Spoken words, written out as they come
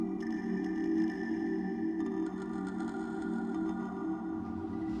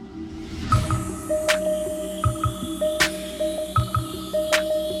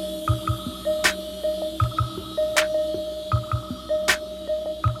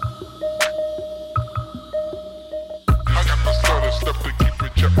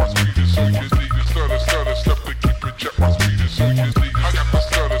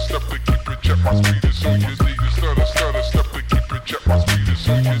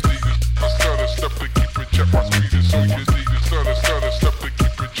my speed is so you need to stutter, stutter, step to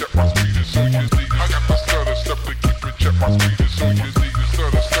keep in check. My speed is so you need. I got the stutter, step to keep in check. My speed is so you need to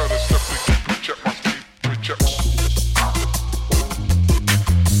stutter, stutter, step to keep in check. My speed, in check.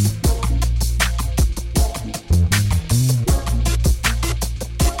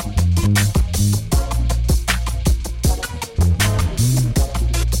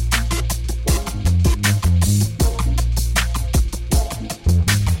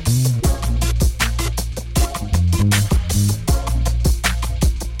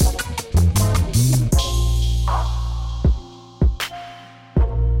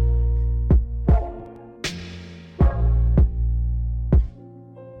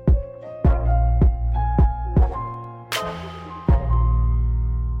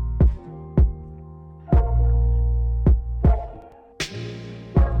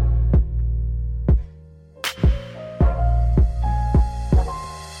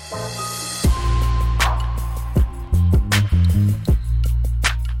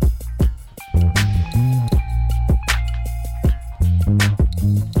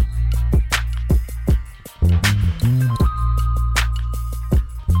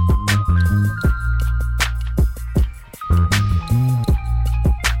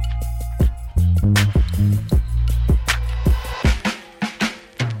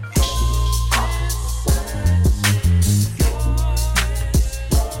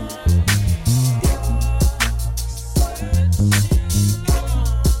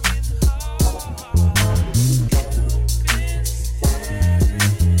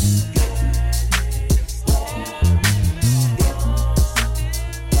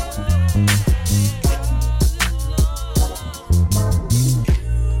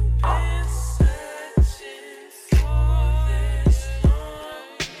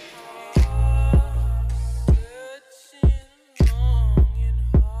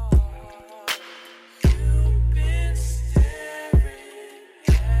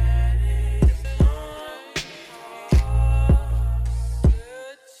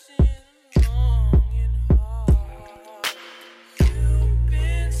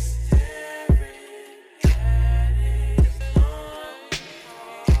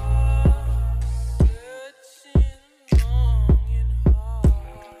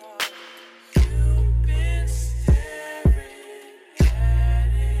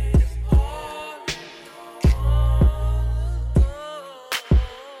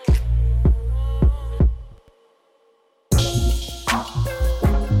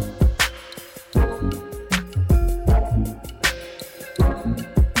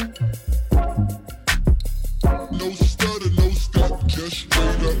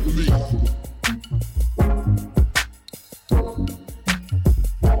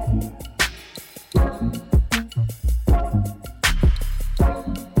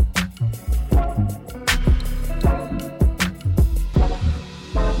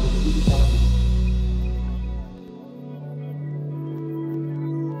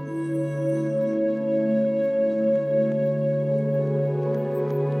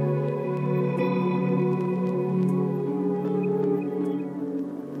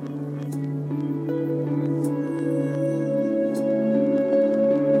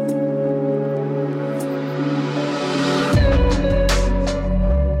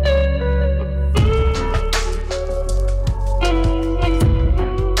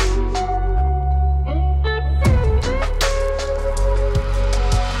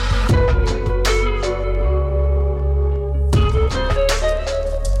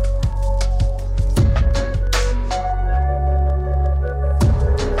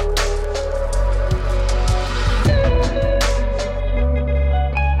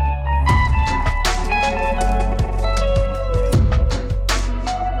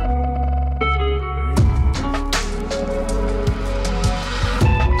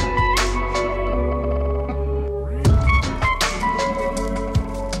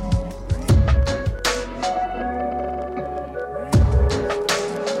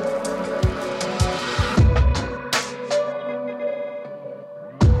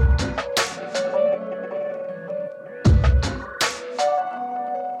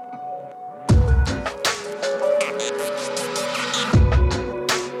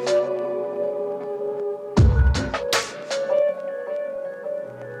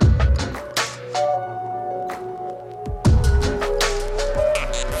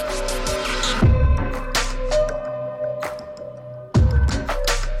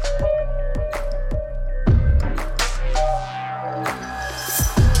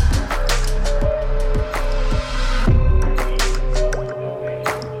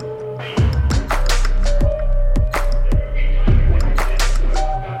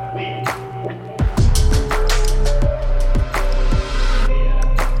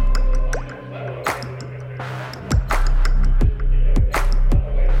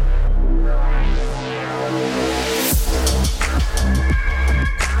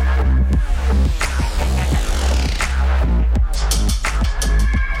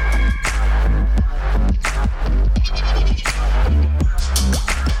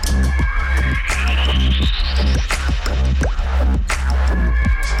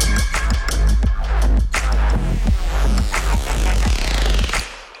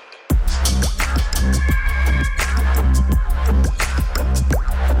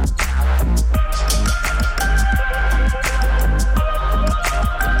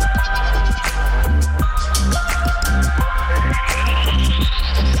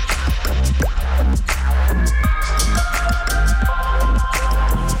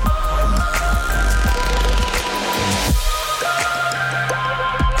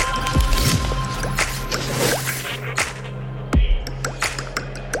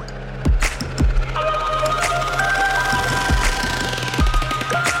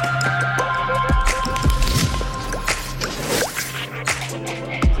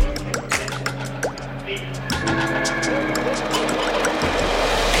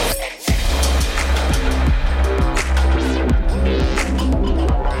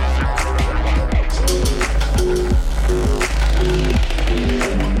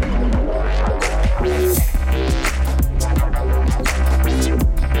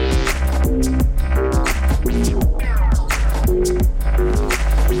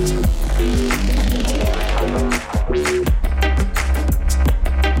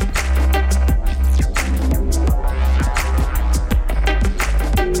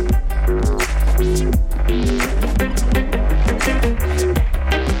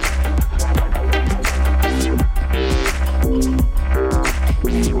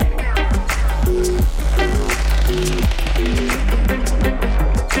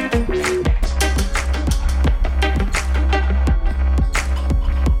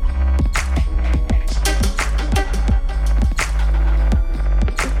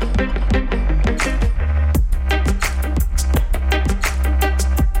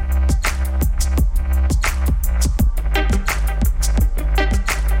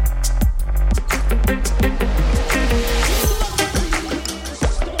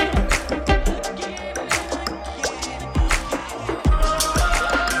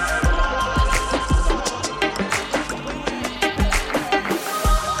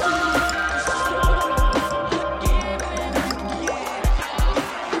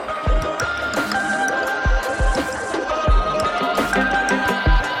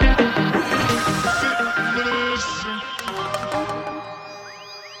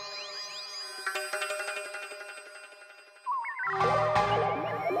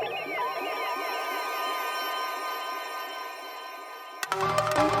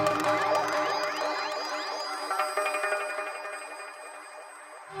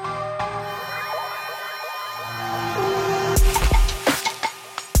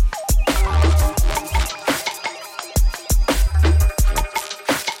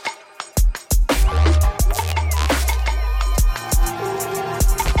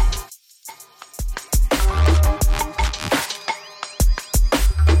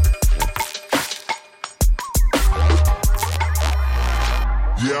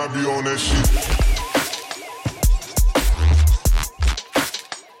 Yeah, I be on that shit.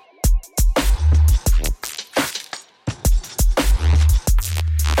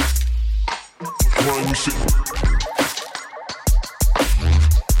 Grimy shit.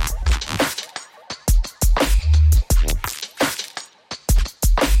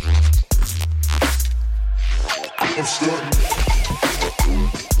 I'm starting.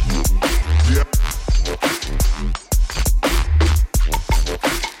 Yeah.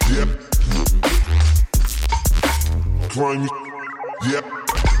 Yeah. Grimy. Yeah.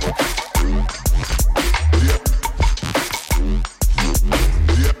 Yeah.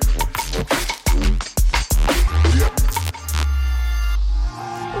 Yeah. Yeah. Yeah. Yeah.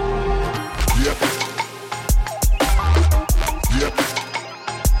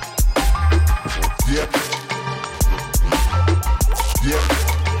 Yeah. Yeah.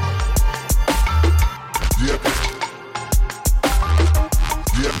 Yeah.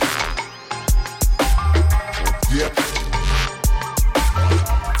 Yeah. Yeah.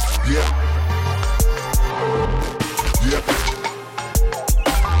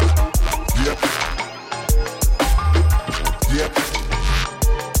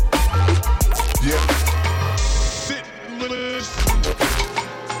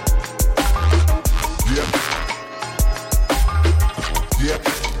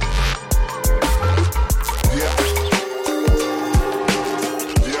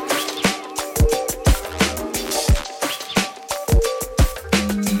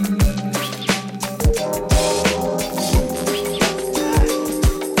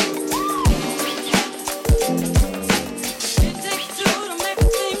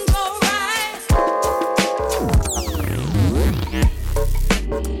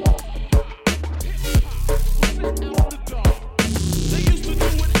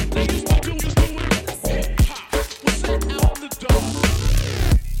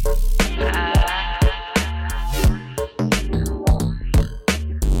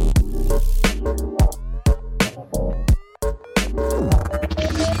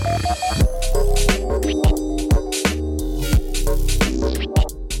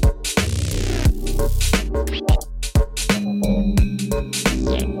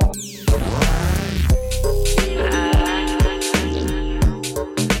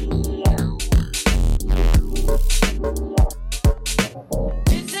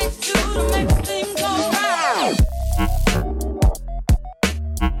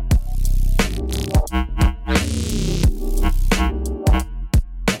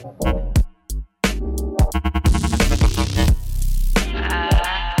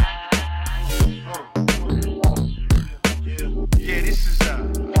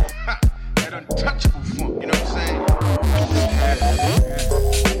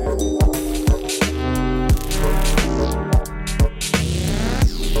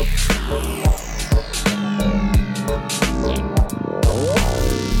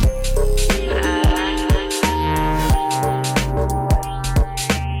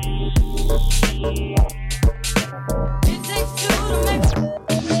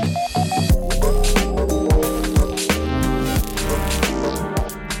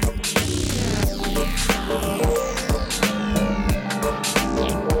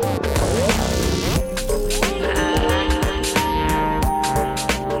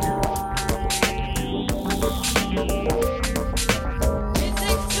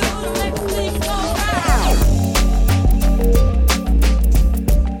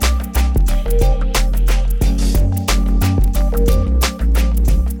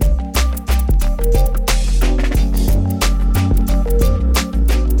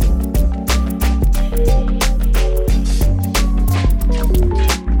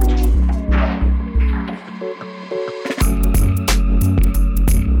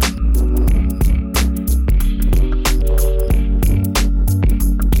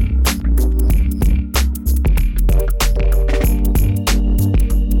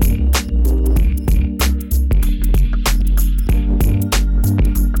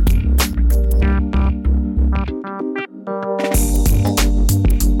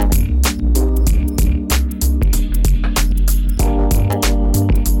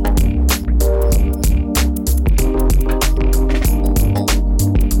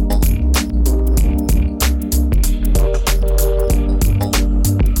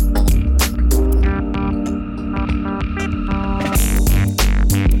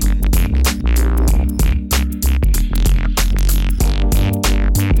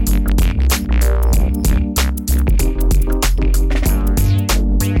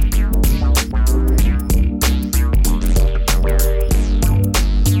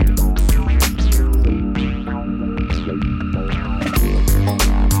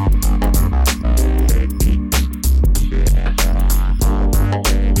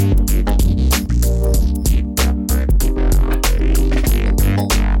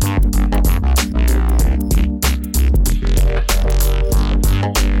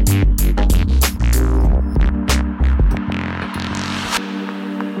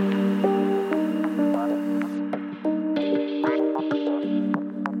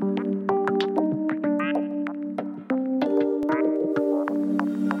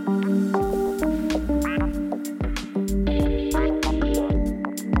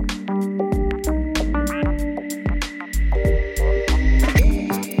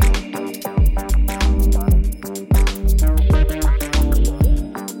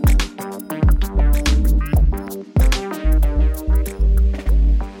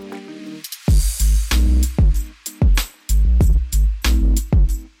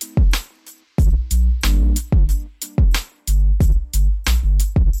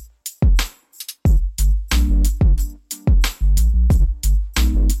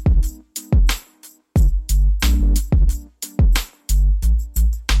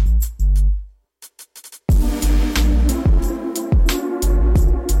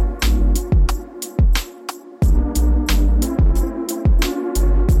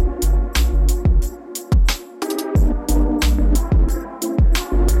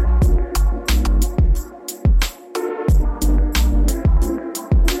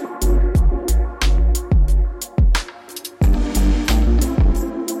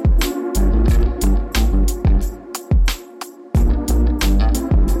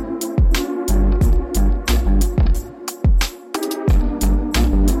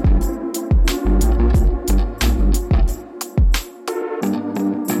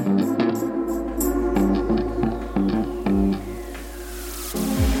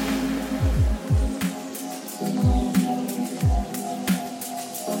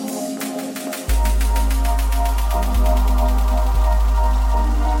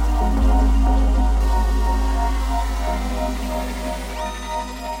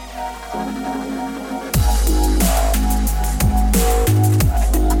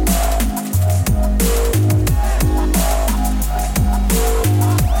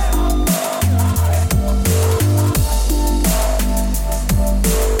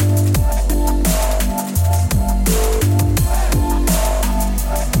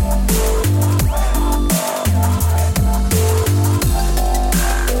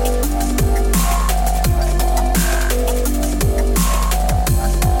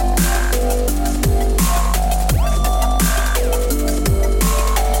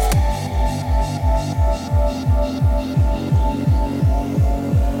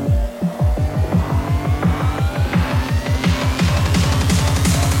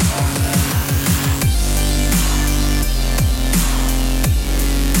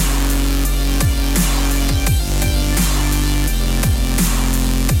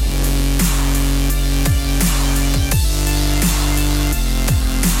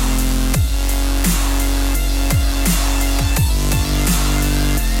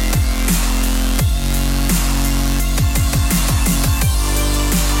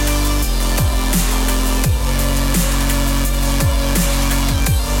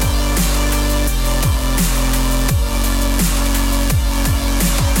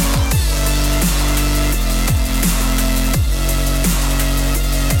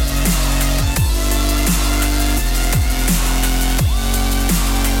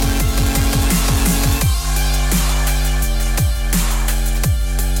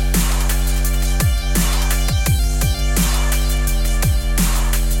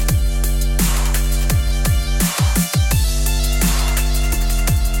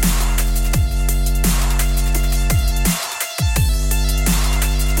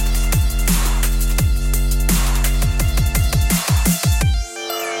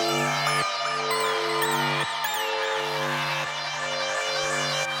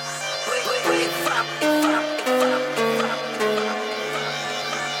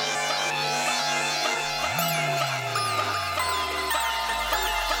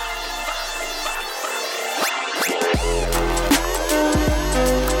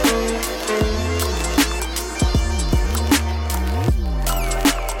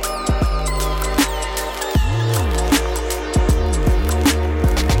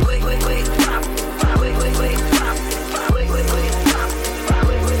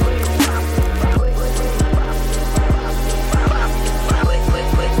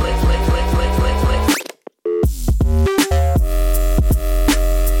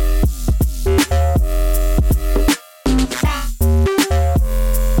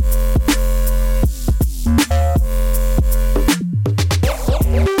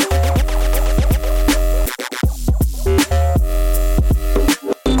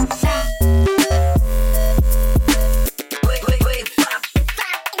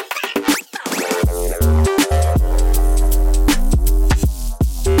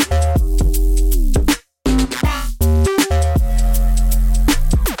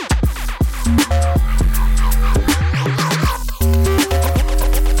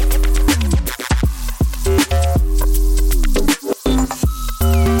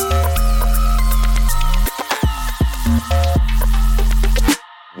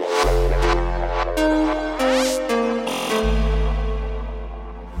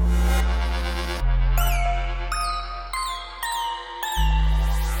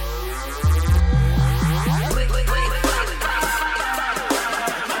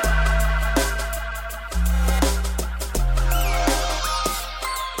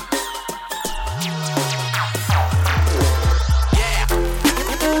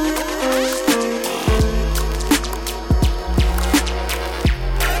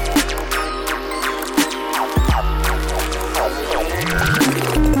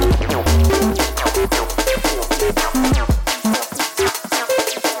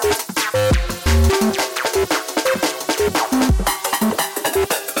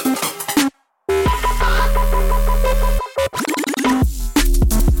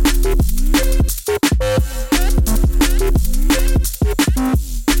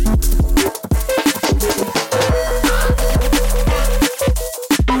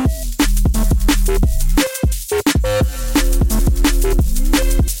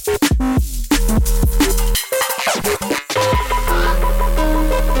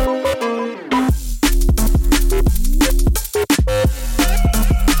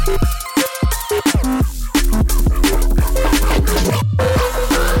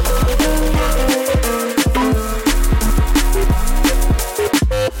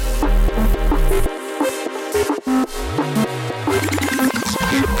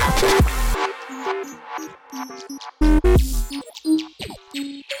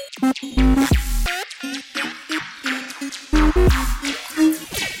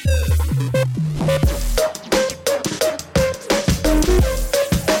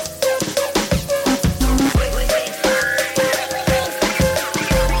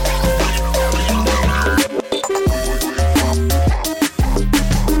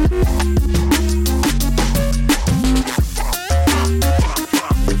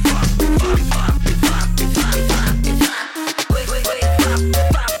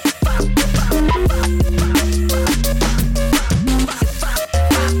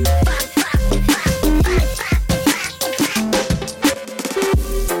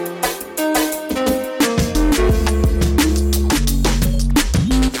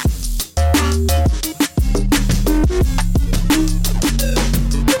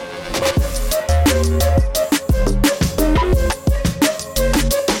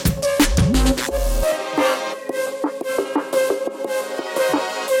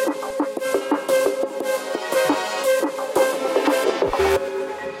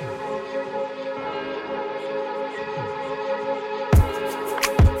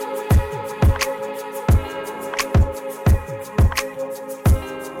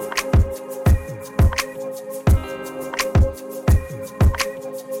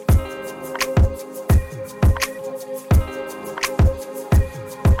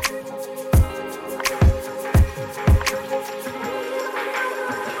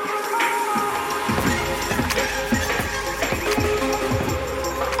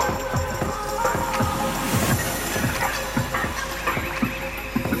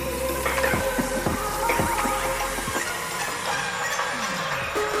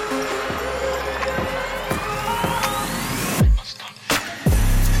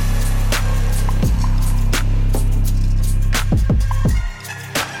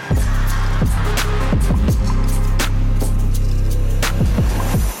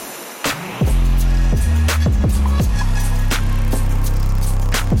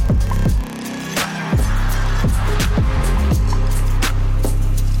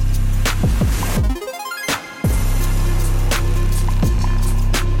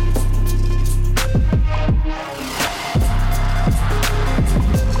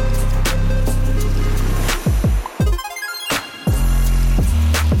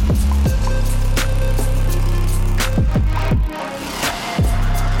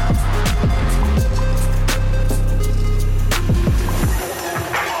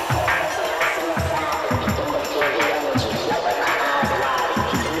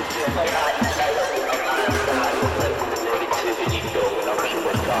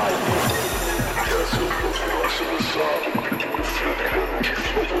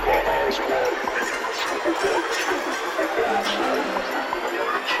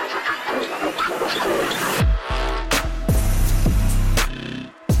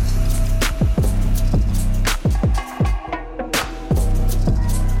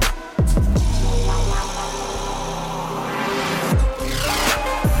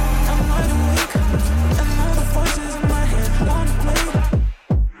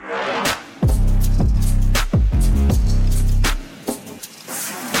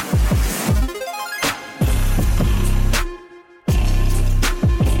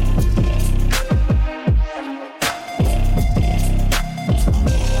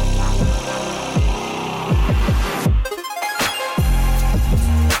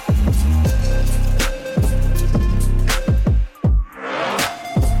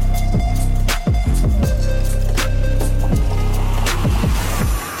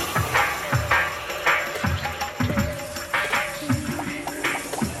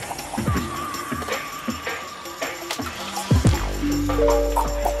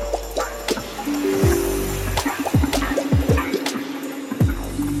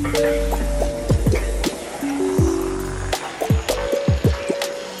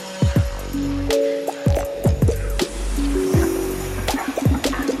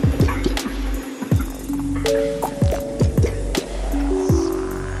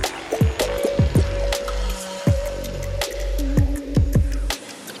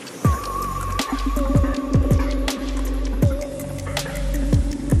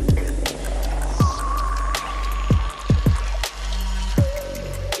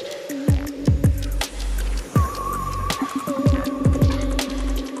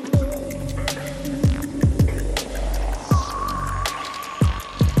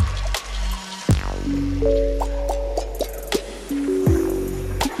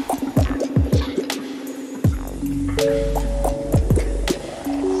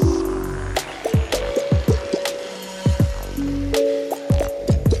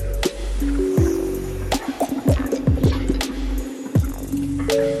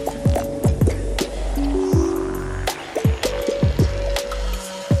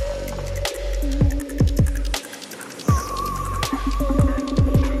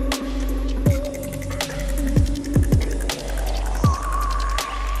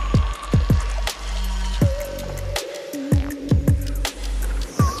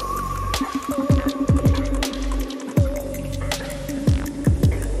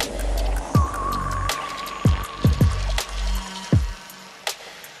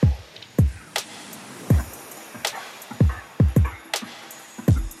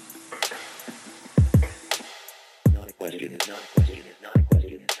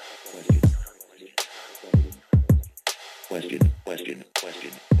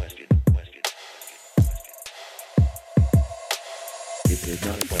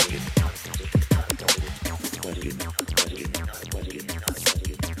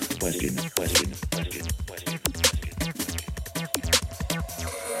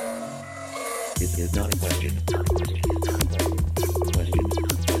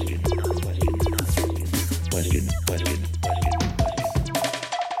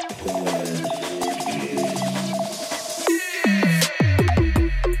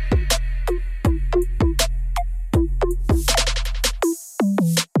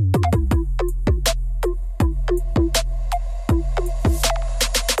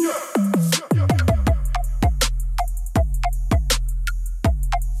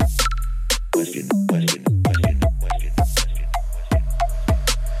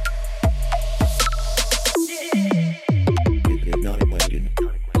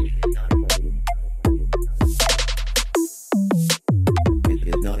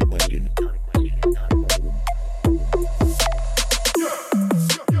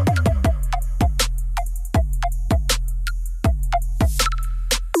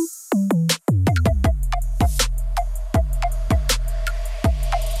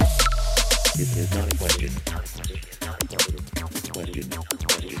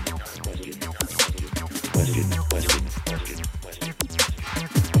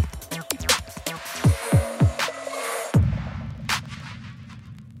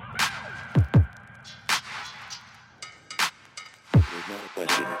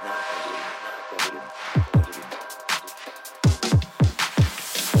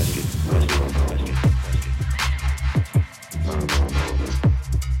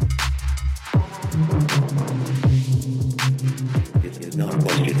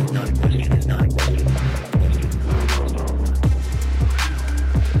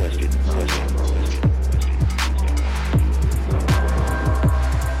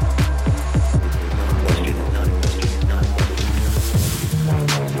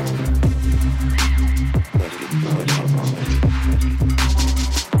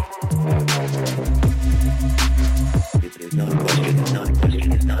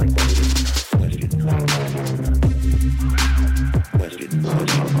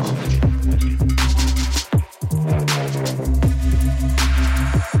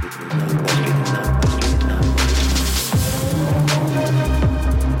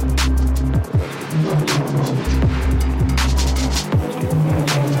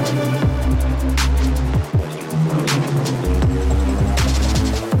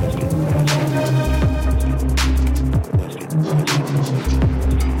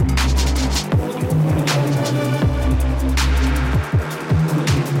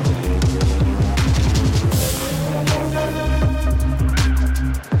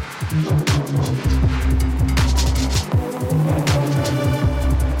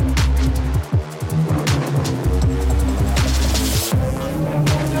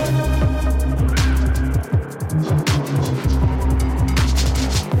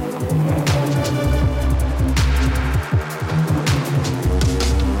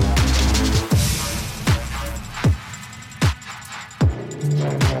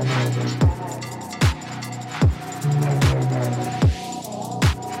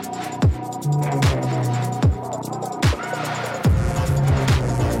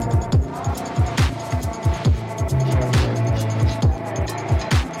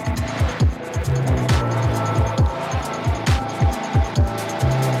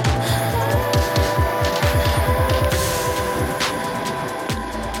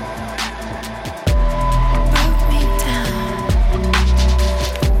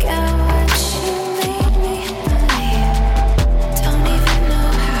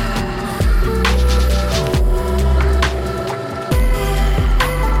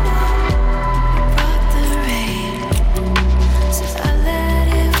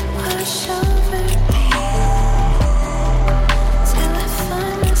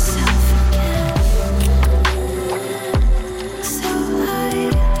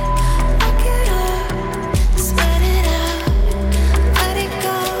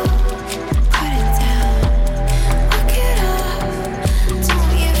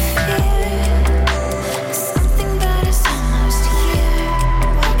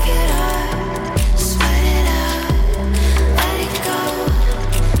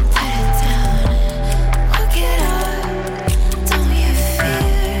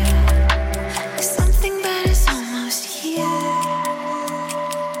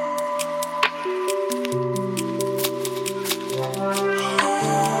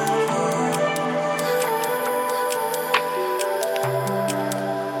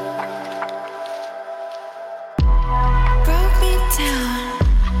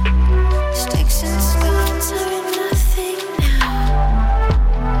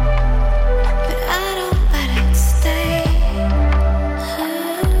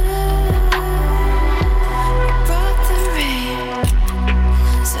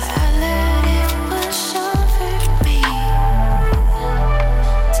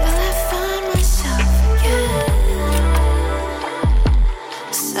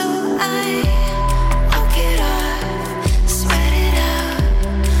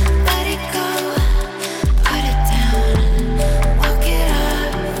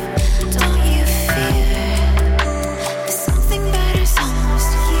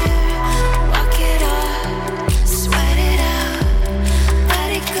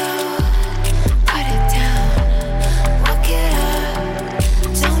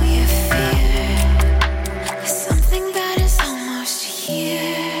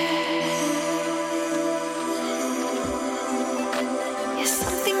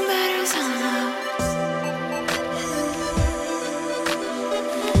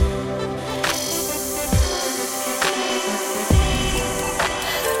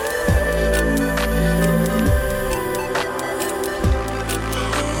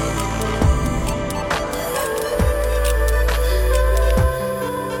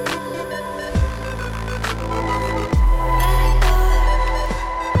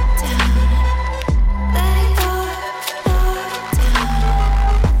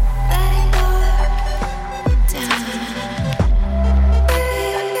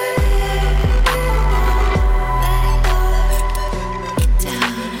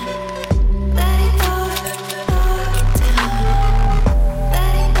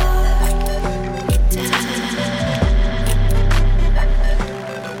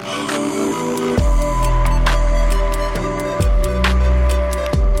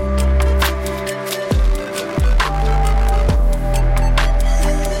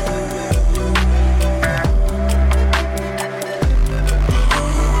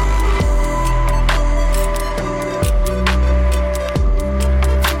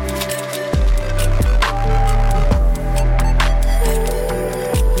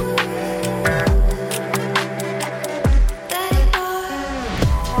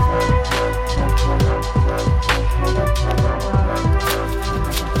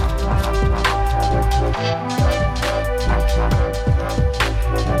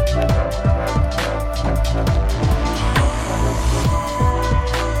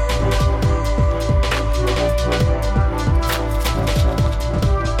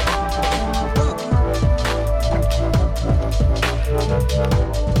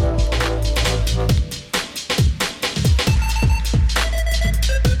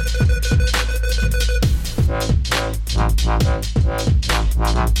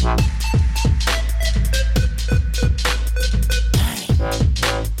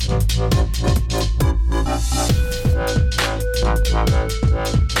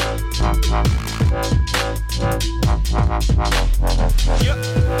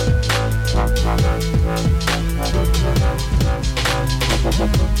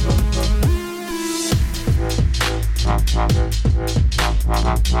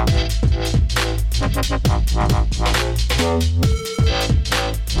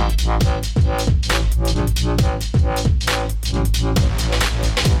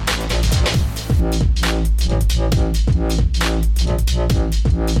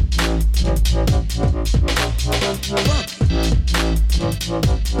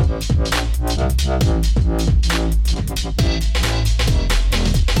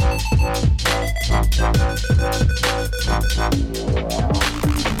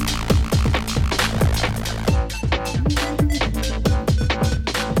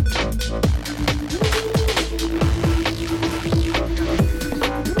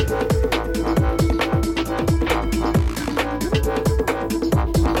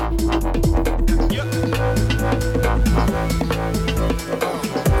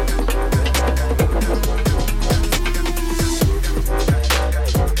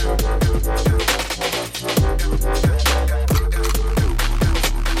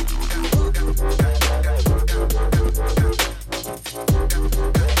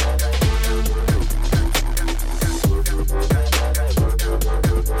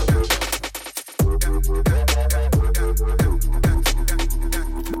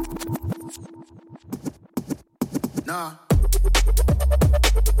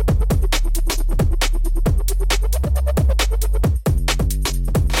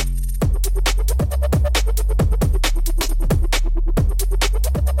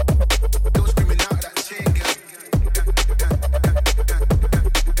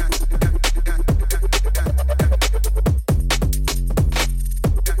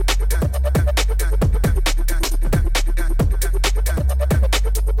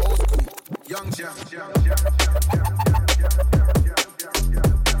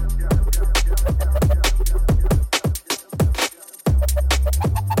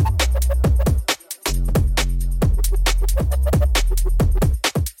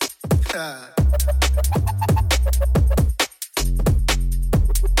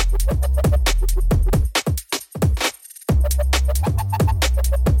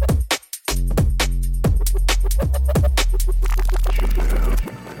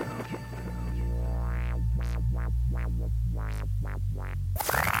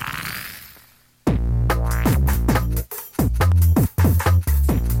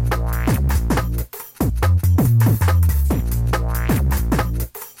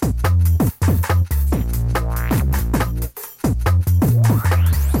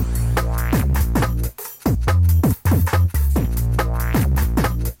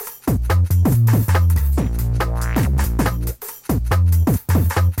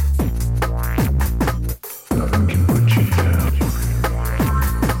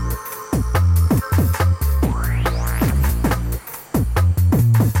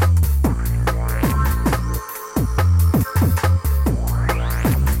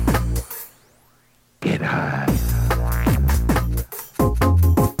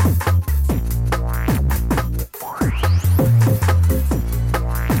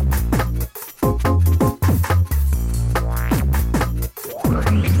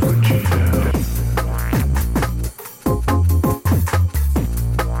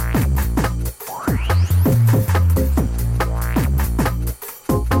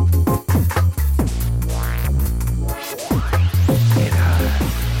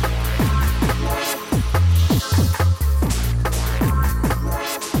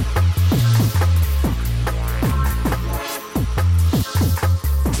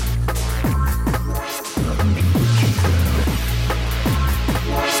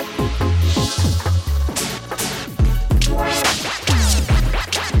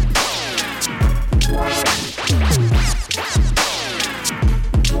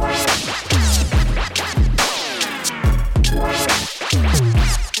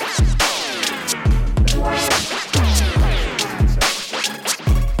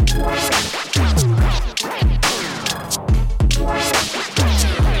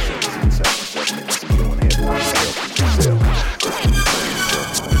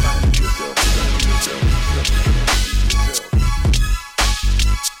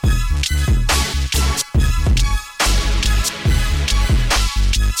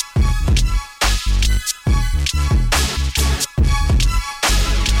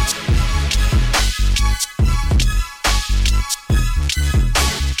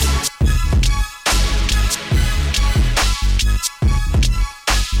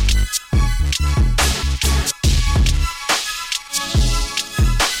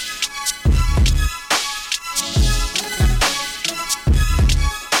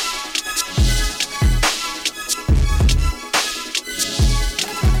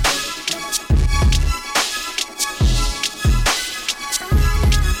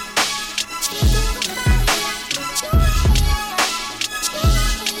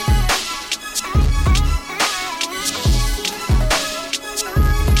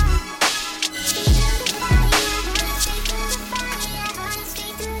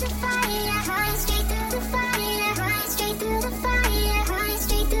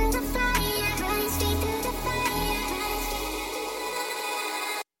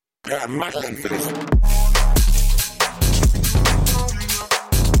 I'm modeling for this.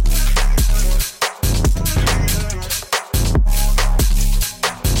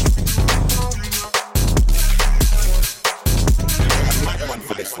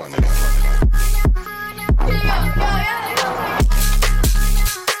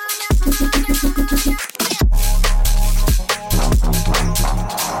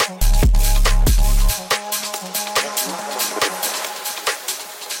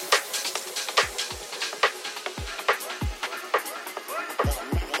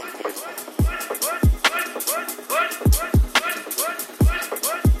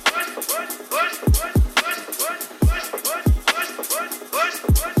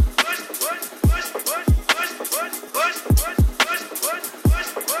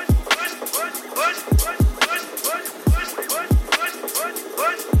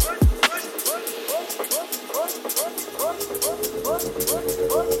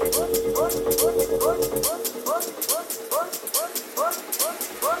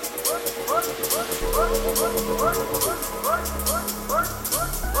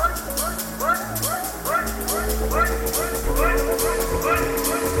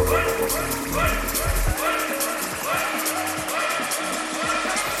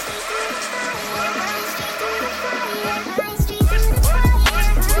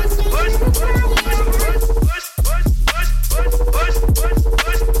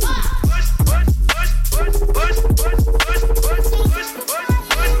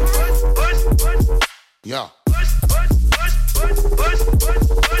 Yeah.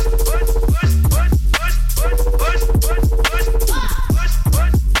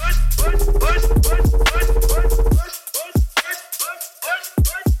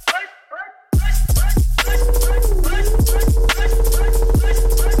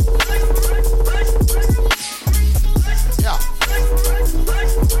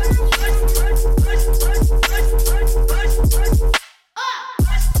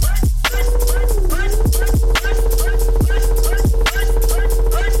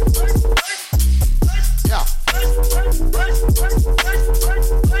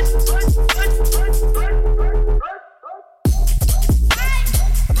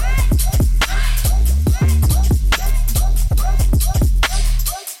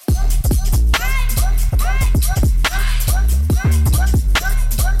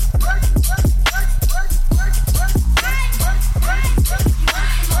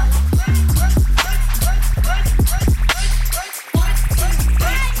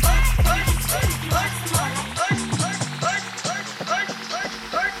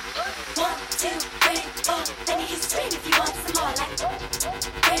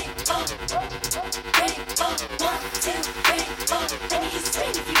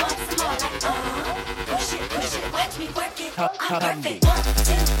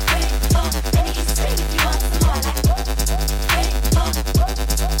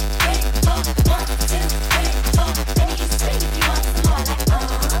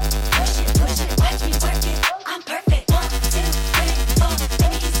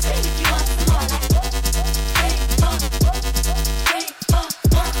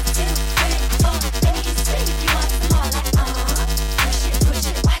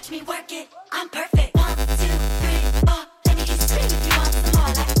 I'm perfect. 1, 2, 3, 4. Let me hear you scream if you want some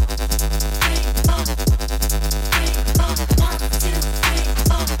more. Like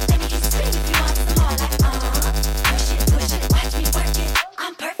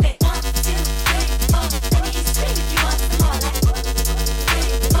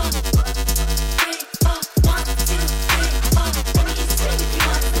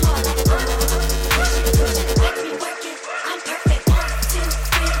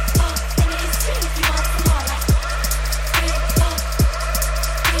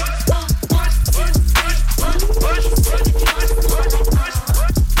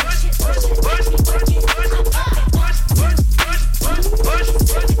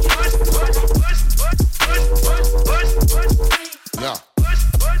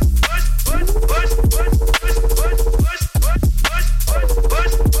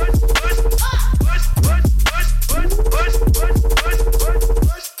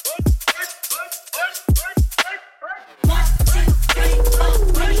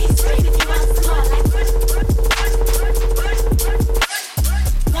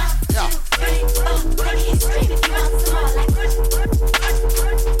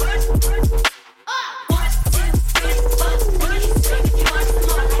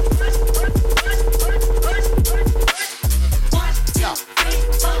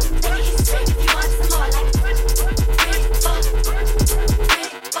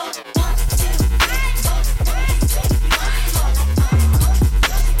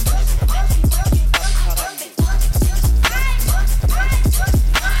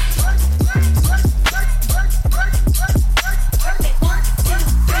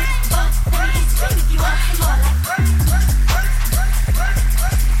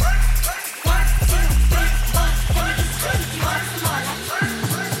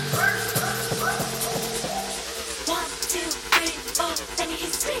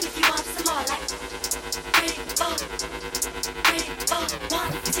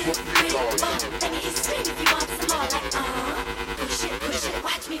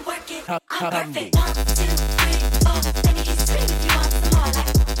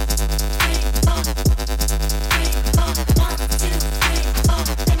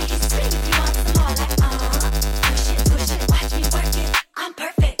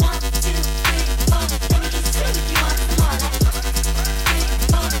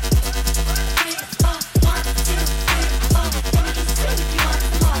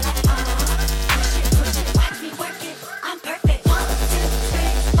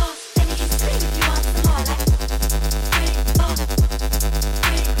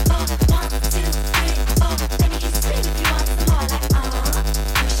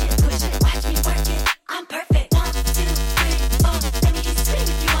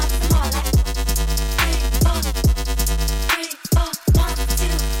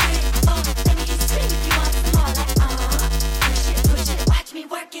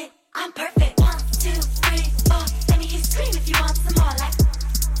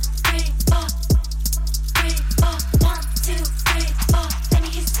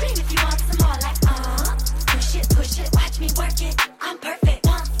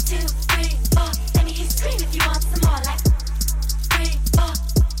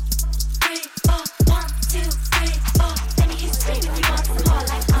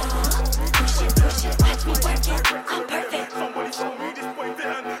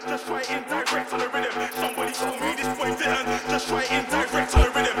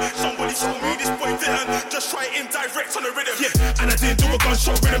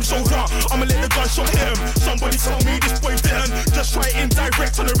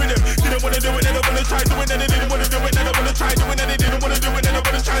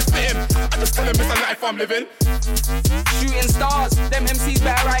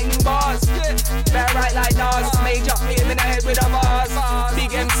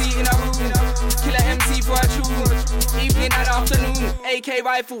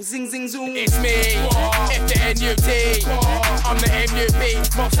Zing zing zoom. It's me, F the NUT. I'm the MUP,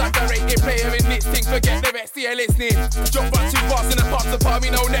 most underrated player in this thing. Forget the rest, you're listening. Drop back too fast in the parts apart, me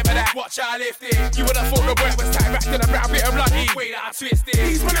know never that. Watch how I lift it. You would have thought the work was tight back in a brown bit of bloody. Wait, I twist it.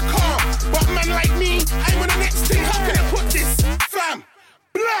 These men are calm, but man like me, I'm on the next thing. How can I put this? Fam,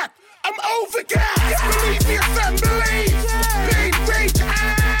 black, I'm over gas. Believe me, fam, believe. Pain, rage,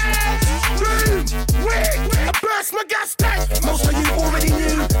 out. Boom, wait, I burst my gas tank. Most of you already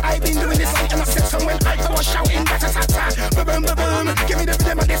knew. I've been doing this in my section when I was shouting rat-a-tat-tat. Ba-boom, ba-boom, give me the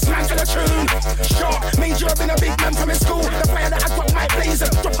rhythm of this man to the tune. Sure, major been a big man from his school. The fire that I got my blazer,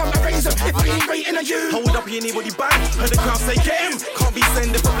 drop on my razor. If I ain't waiting on you. Hold up, anybody bang. Heard the crowd say, get him. Can't be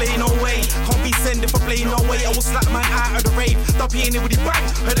sending for play no way. Can't be sending for play no way. I will slap man out of the rave. Stop anybody bang.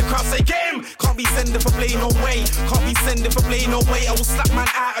 Heard the crowd say, get him. Can't be sending for play no way. Can't be sending for play no way. I will slap man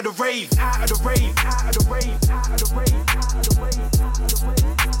out of the rave. Out of the rave. Out of the rave. Out of the rave. Out of the rave.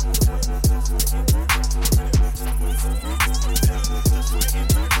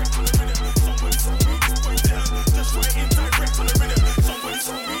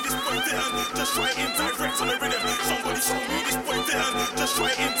 Just try it indirect on the rhythm. Somebody told me this boy down. Just try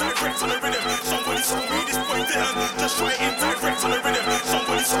it indirect on the rhythm. Somebody told me this boy down. Just try it indirect on the rhythm.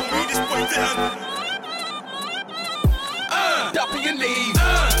 Somebody told me this boy down. Dup and you leave.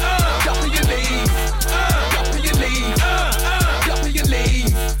 Dup and you leave. Dup and you leave. Dup and you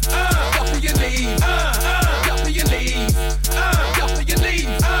leave. Dup and you leave. Dup and you leave. Dup and you leave.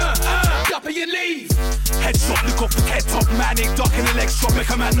 Dup and you leave. Headshot, look off the head top, manic, dark in the legs, drop, make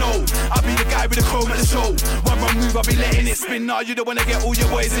a man know. I'll be the guy with the chrome at the show. One wrong move, I'll be letting it spin. Now you don't wanna get all your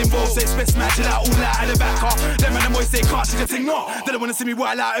boys involved. So it's best match it out all out of the back. Them and the boys say can't shake a thing, no. They don't wanna see me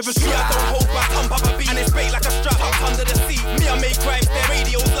wild out every street. I don't hold back, pump up a beat. And it's bait like a strap tucked under the seat. Me, I make crimes, their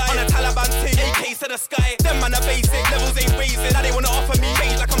radios live. On a Taliban team, AK to the sky. Them man are basic, levels ain't raising. Now they wanna offer me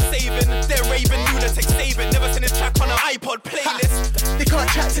change like I'm saving. They're raving, lunatic saving. Never seen this track on an iPod playlist. They can't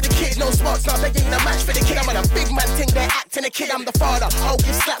chat to the kid, no smarts, now they ain't a match for the kid. I'm on a big man thing, they're acting a kid, I'm the father. I'll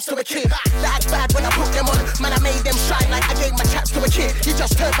give slaps to a kid. That's bad when I put them on. Man, I made them shine like I gave my chaps to a kid. You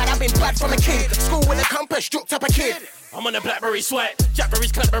just heard, man, I've been bad from a kid. School with a compass, dropped up a kid. I'm on a blackberry sweat.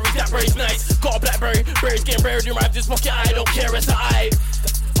 Jackberries, clackberries, blackberries nice. Got a blackberry, berries getting rare. You might just walk your eye, don't care, it's a eye.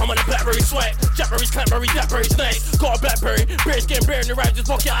 I'm on a blackberry sweat. Jackberries, clackberries, blackberries nice. Got a blackberry, berries getting rare. You might just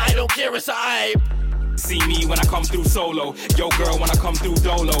walk your eye, don't care, it's a eye. See me when I come through solo. Yo girl when I come through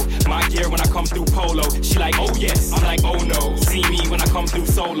dolo. My gear when I come through polo. She like, oh yes, I'm like, oh no. See me when I come through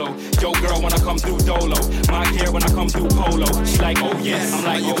solo. Yo girl when I come through dolo. My gear when I come through polo. She like, oh yes, I'm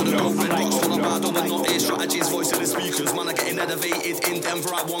like, oh no. I'm like, oh no. Strategies, voice in the speakers. Man, I getting elevated in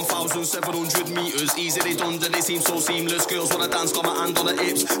Denver at 1,700 meters. Easily done, they seem so seamless. Girls wanna dance, got my hand on the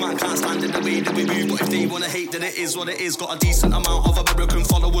hips. Man can't stand it the way that we move, but if they wanna hate, then it is what it is. Got a decent amount of American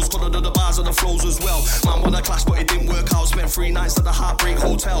followers. Got under the bars and the flows as well. Man wanna clash, but it didn't work out. Spent 3 nights at the Heartbreak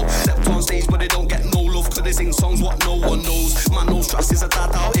Hotel. Stepped on stage, but they don't get no love, cause they sing songs what no one knows. Man knows trust is a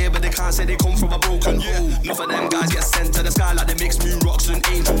dad out here, but they can't say they come from a broken home. Enough of them guys get sent to the sky like they mix moon rocks and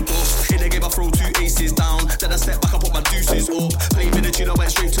angel dust. In the game I throw 2 aces down, then I step back, I put my deuces up. Played with the tune, I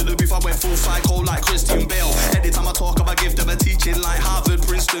went straight to the booth. I went full psycho like Christian Bale. Anytime I talk, I give them a teaching like Harvard,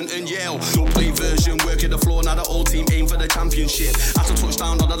 Princeton and Yale. No play version, working the floor, now the old team aim for the championship. After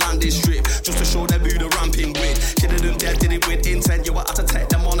touchdown on the landing strip, just to show them who the ramping with. Killing them dead, did it with intent. You had to take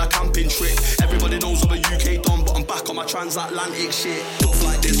them on a camping trip. Everybody knows I'm a UK don, but I'm back on my transatlantic shit. Stuff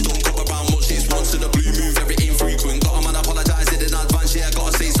like this don't come around much. This once to the blue move, very infrequent. Got a man apologising in advance, yeah,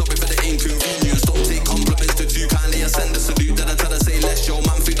 gotta say sorry for the inconvenience. Don't take compliments too kindly. I send a salute, then I tell her say less. Yo,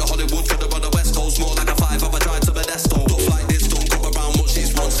 man, through the Hollywood, could have run the West Coast. More like a 5 of a drive to Modesto. Stuff like this don't come around much.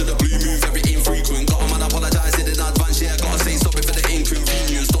 This once to the blue move, very infrequent. Got a man apologising in advance, yeah, gotta say sorry for the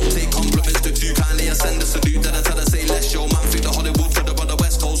inconvenience. Don't take compliments too kindly. I send a salute, then I tell her say less. Yo, man, through the Hollywood, could have run the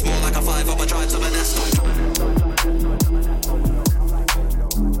West Coast. More like a 5 of a drive to Modesto.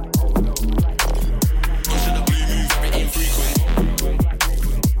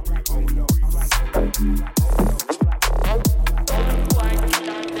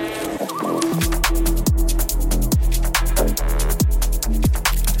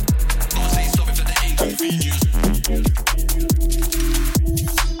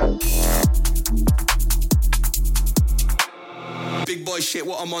 Shit,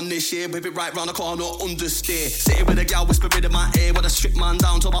 what I'm on this year, whip it right round the corner, understeer. Sitting with a gal whispering in my ear, with a strip man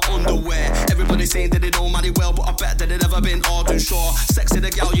down to my underwear. Everybody saying that they know money well, but I bet that they never been hard and sure. Sex in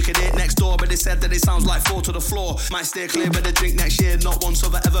the gal, you can hear it next door, but they said that it sounds like 4 to the floor. Might steer clear with a drink next year, not once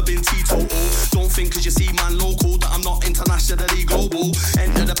have I ever been teetotal. Don't think cause you see man local, that I'm not internationally global.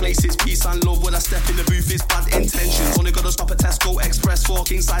 Enter the place, it's peace and love, when I step in the booth, it's bad intentions. Only gotta stop at Tesco Express, 4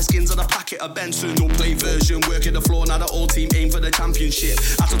 king size skins and a packet of Benson. No play version, working the floor, now the old team aim for the championship.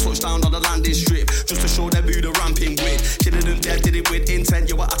 After touchdown on the landing strip, just to show them who the ramping with. Killing them dead, did it with intent.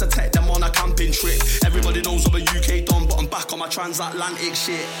 You had to take them on a camping trip. Everybody knows I'm a UK don, but I'm back on my transatlantic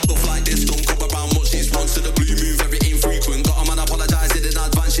shit. Stuff like this don't come around much. This once to the blue move, very infrequent. Got a man apologising in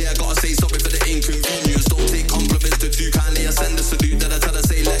advance, yeah, gotta say sorry for the inconvenience. Don't take compliments too kindly. I send a salute, then I tell her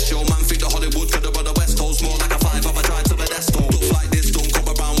say less. Yo, man, think the Hollywood could have run the West Coast. More like a 5 of a drive to Modesto. Stuff like this don't come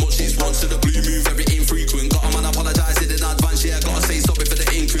around much. This once to the blue move, very infrequent. Got a man apologising in advance, yeah, gotta say sorry for the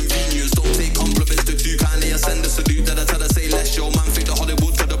inconvenience. Don't take compliments too kindly. I send a salute, then I tell her say less. Yo, man, think the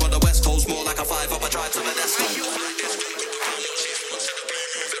Hollywood could have run the West Coast. More like a 5 of a drive to Modesto.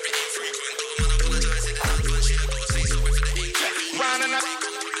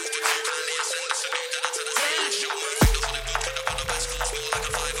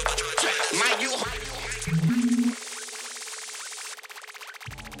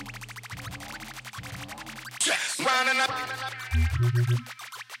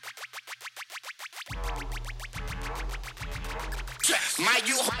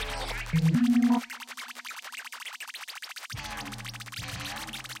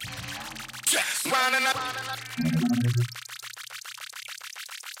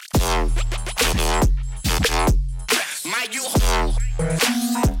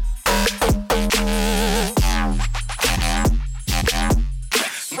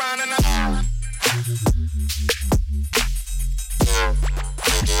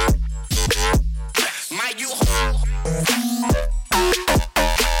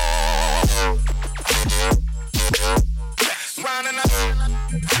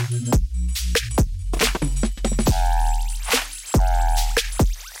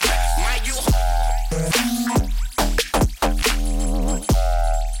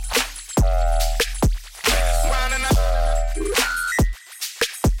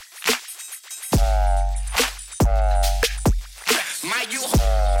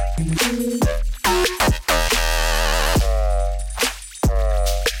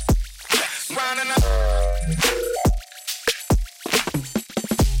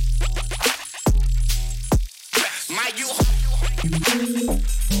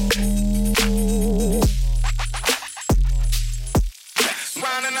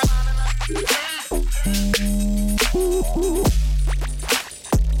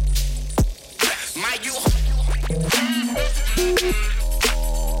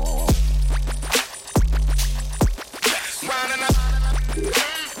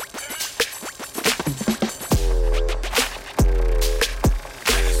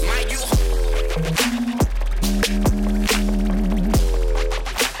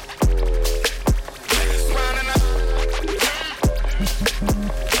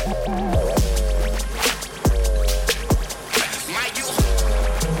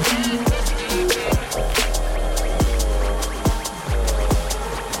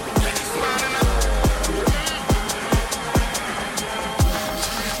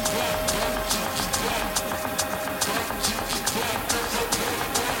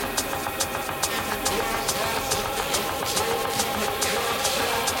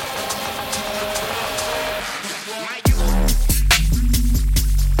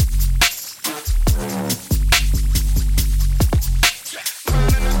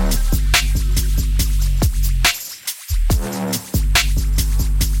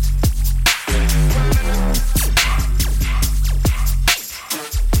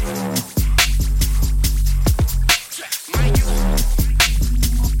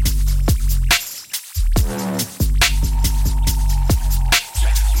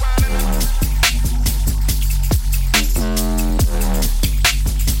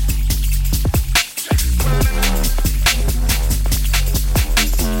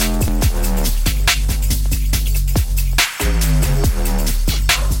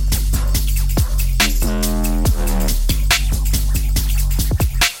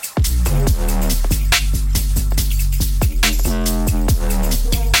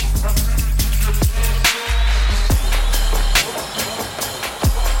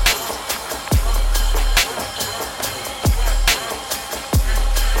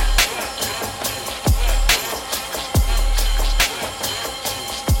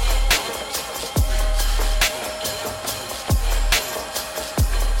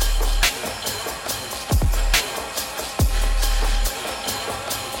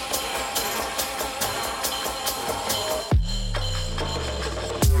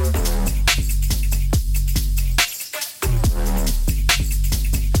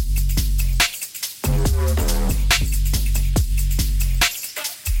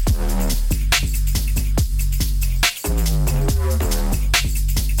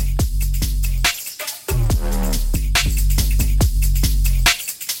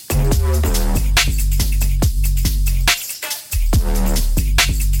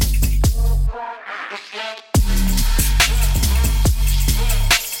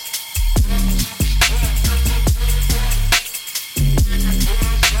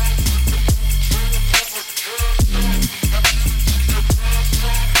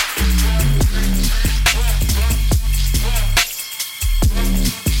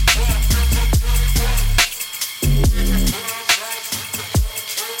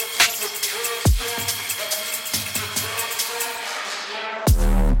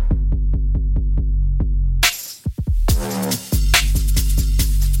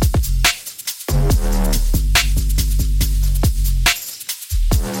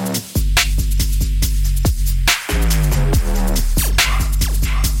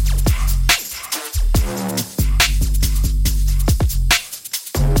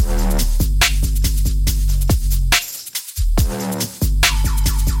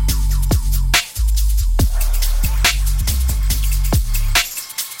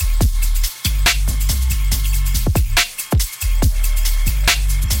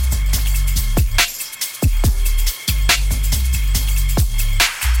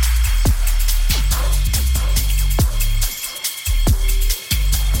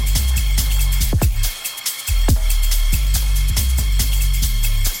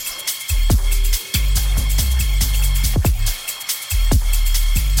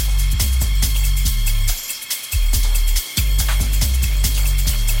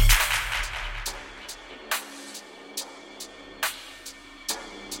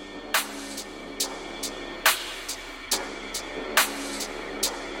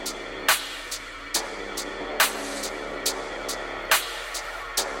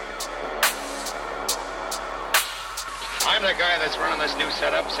 I'm the guy that's running this new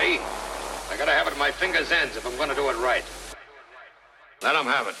setup, see? I gotta have it at my finger's ends if I'm gonna do it right. Let 'em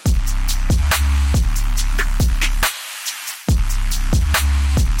have it.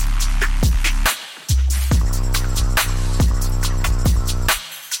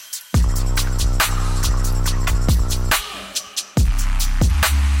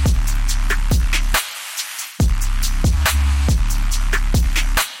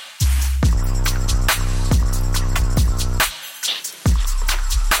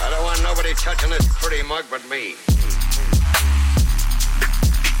 Touching this pretty mug but me.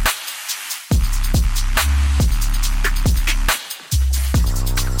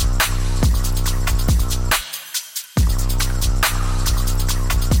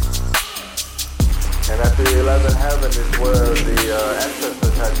 And at the 11th heaven is where the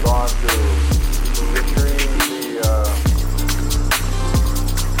ancestors had gone to retrieve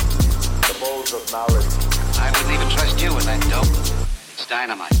sources of knowledge. I wouldn't even trust you with that dope. It's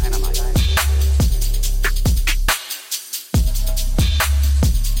dynamite.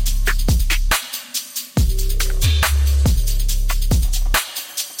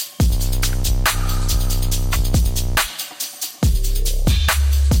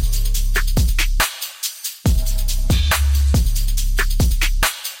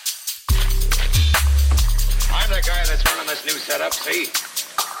 New setup, see?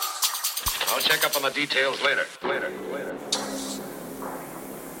 I'll check up on the details later.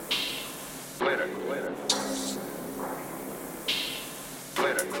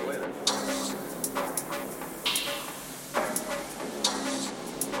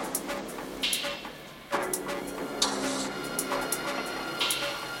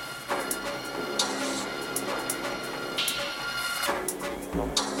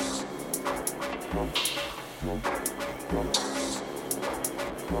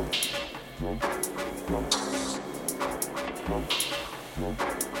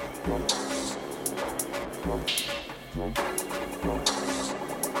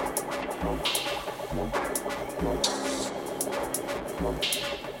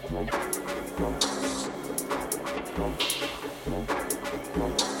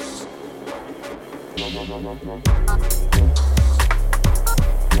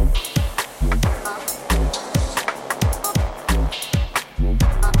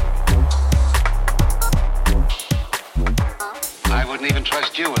 I wouldn't even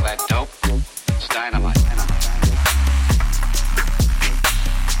trust you with that dope. It's dynamite.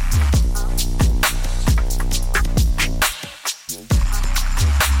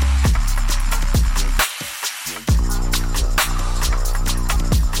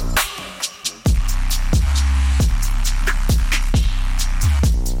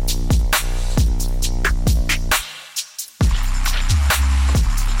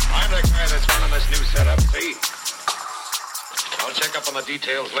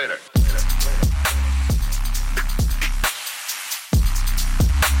 Details later.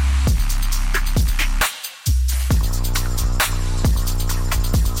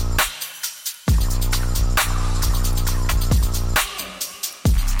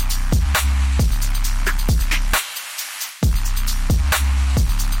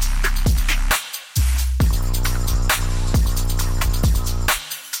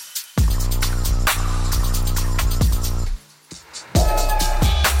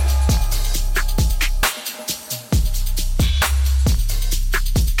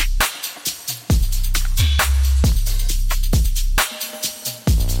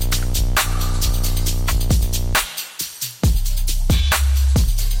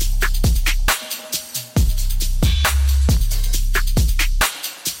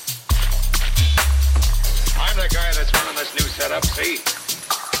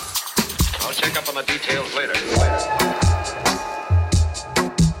 I'll check up on the details later.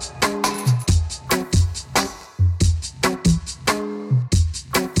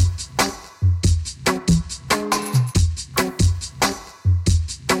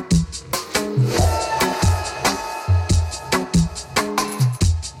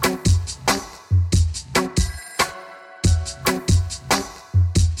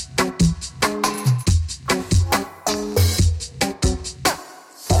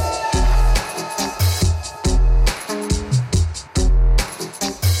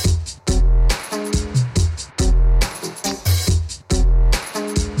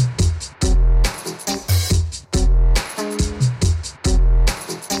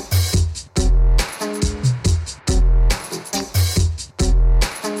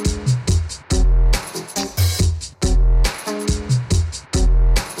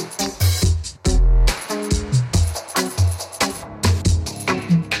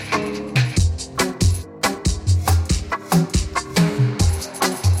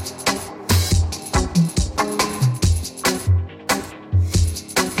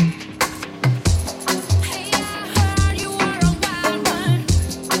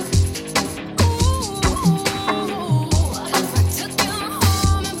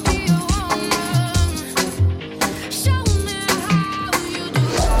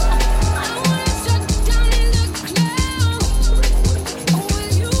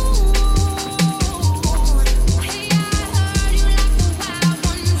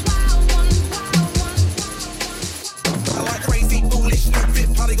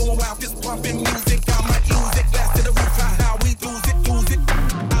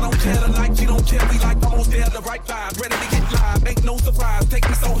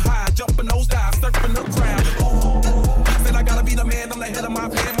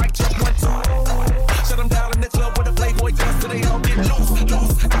 Shut them down in the club with a Playboy dust, so they all get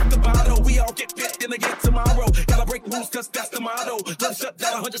loose. After bottle, we all get rules, cause that's the motto. Love shut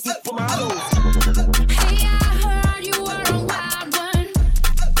down 100 supermodels. Hey, I heard you were a wild one.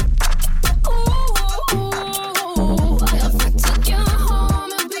 Ooh, if I took you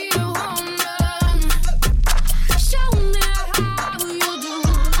home and be your woman, show me how you do.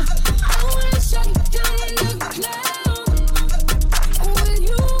 I wanna shut you down in the club with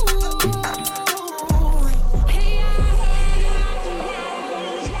you. Hey,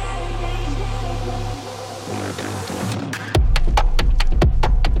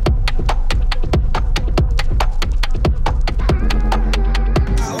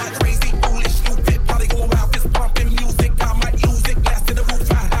 I like crazy, foolish, stupid, party going wild, fist pumping music. I might lose it, glass to the roof,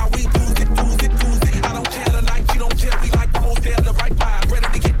 how we do it. I don't care tonight, you don't care, we like almost there, the right vibe, ready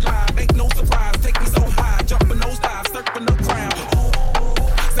to get live, ain't no surprise, take me so high, jumping those dives, surfing the crowd.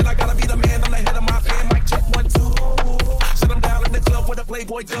 Said I gotta be the man, I'm the head of my band, mic check 1, 2. Shut them down in the club where the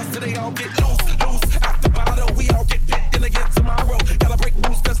Playboy does, till they all get loose. After bottle, we all get picked in again tomorrow. Gotta break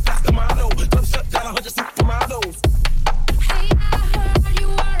rules, cause that's the motto. Club shut down 100 supermodels. Hey, I heard you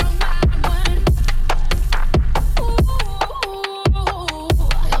were a wild one. Ooh,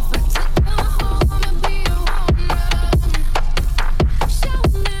 if I took you home and be your woman, show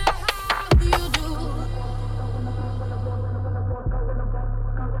me how you do.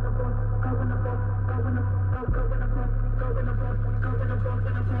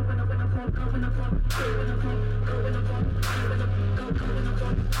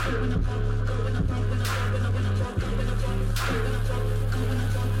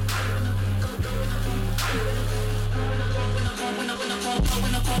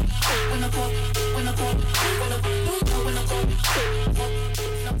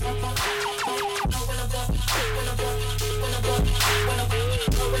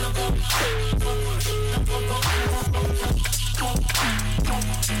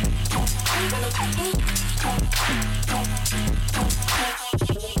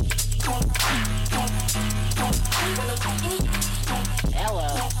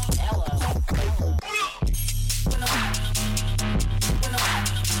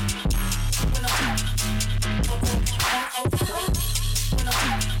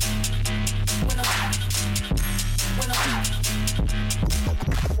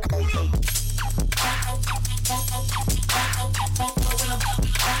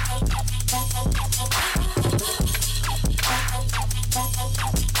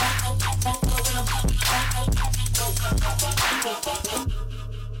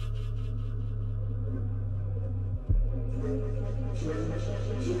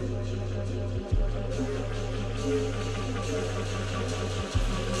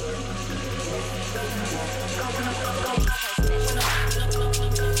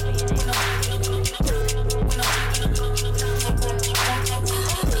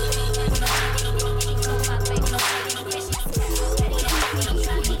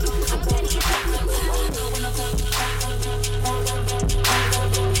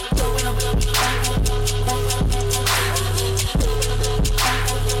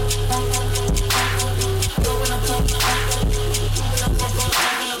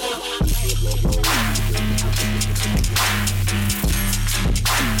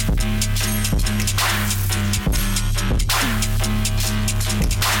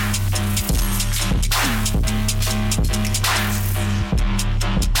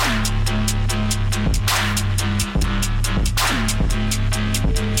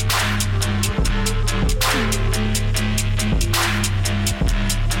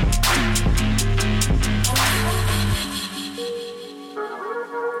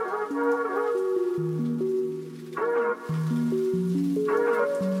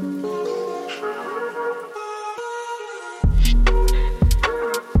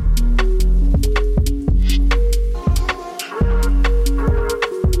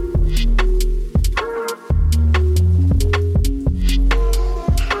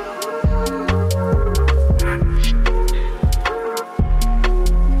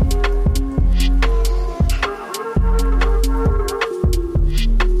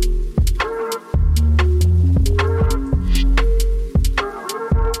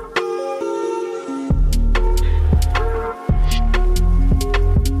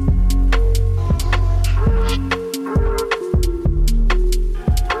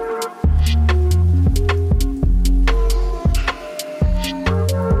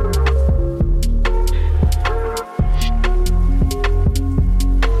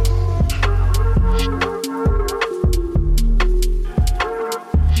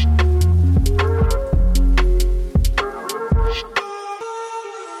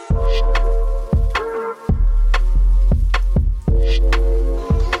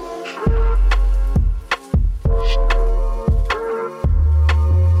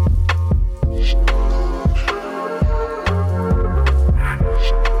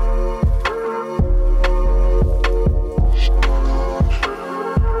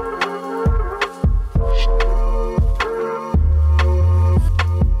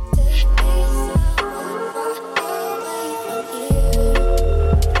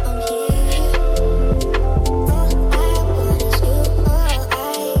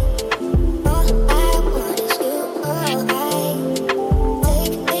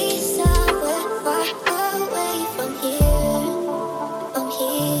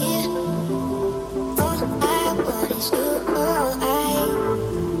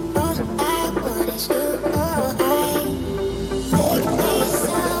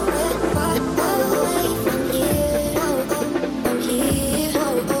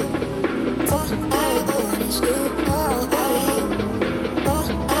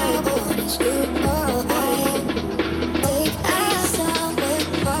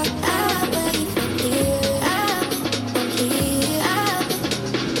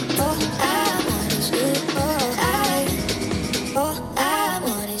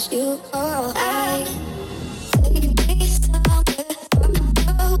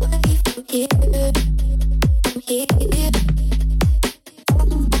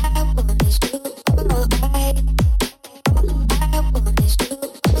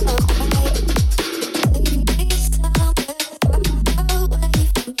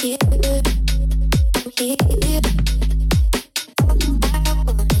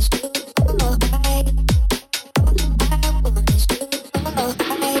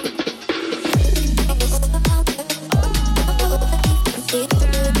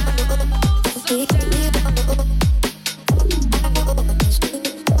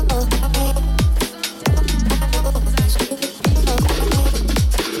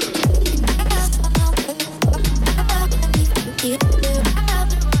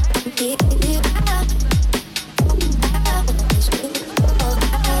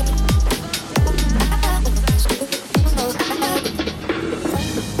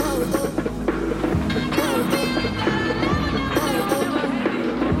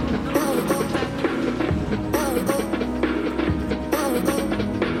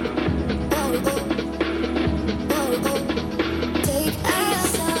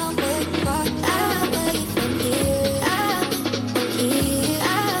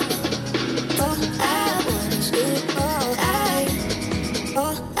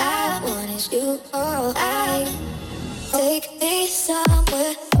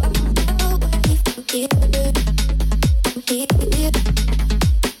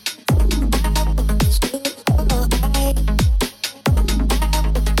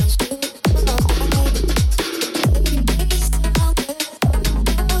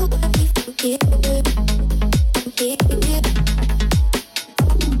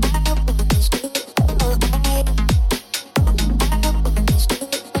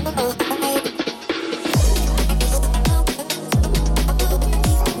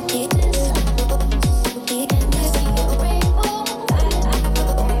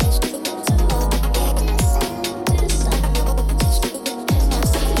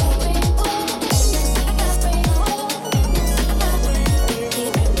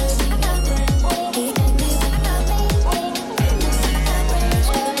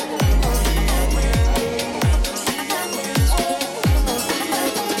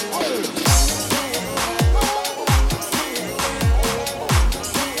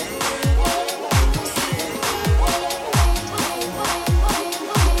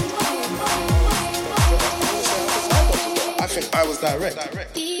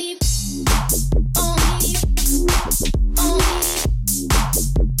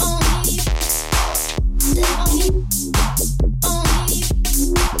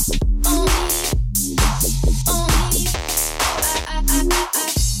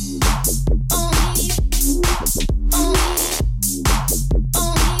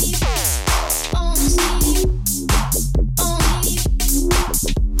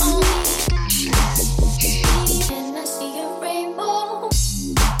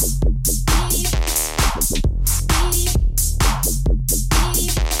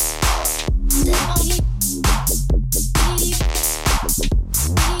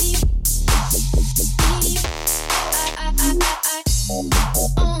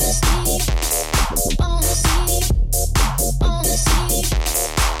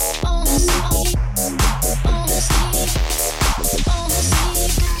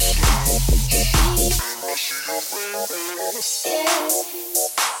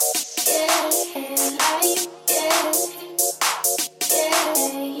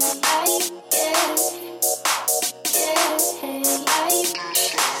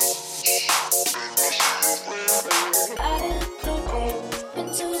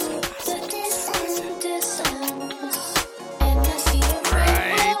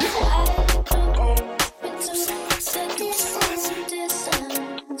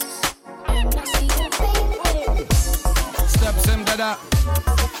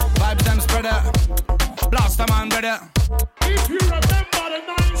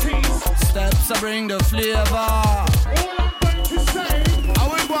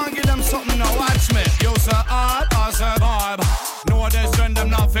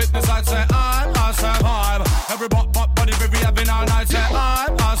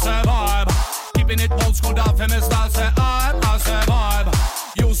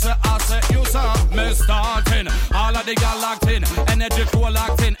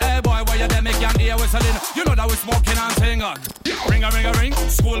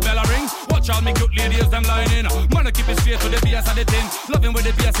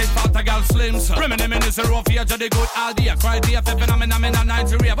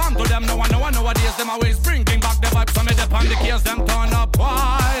 Nowadays them always bringing back the vibes. Some of the on the case them turn up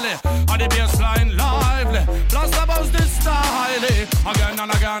wild.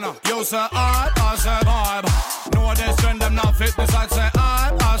 again. You say I say vibe. No, they trend them not fitness. I say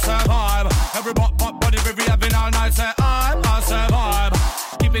I say vibe. Every body we having all night. Say I say vibe.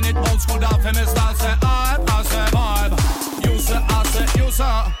 Keeping it old school down for me style. Say I say vibe. You say I say you say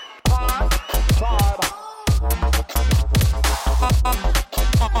vibe.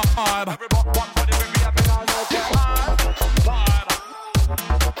 Every body we having all night. Say vibe.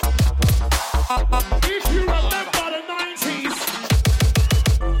 If you remember the 90s.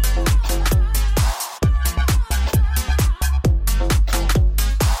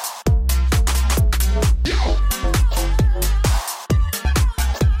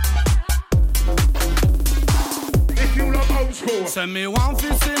 Send me one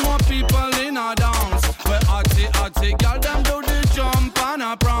to see more people in a dance. Where arty, girl them do the jump and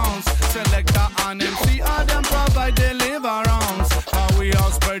a prance. Selector and MC are them provide deliverance. How we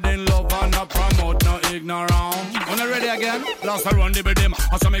are spreading love and not promote no ignorance. When I ready again, last I run the rhythm.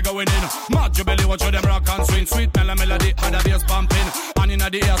 As I'm going in, mad jubilee, watch how them rock and swing. Sweet melody, and the bass pumping. And in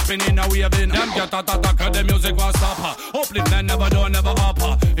the air spinning, a waving. Them get attack, the music was stopper. Upliftment never done, never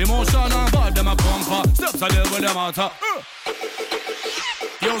upper. Emotion and bad, them a pumper. Steps a deal with them out.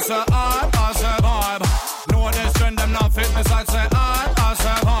 You say I say vibe. No, they trend them not fitness. I say I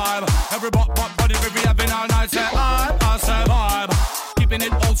say vibe. Every body we having all night. Say I say vibe. Keeping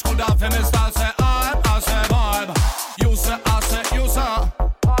it old school down for me style. Say I say vibe. You say I say you say vibe.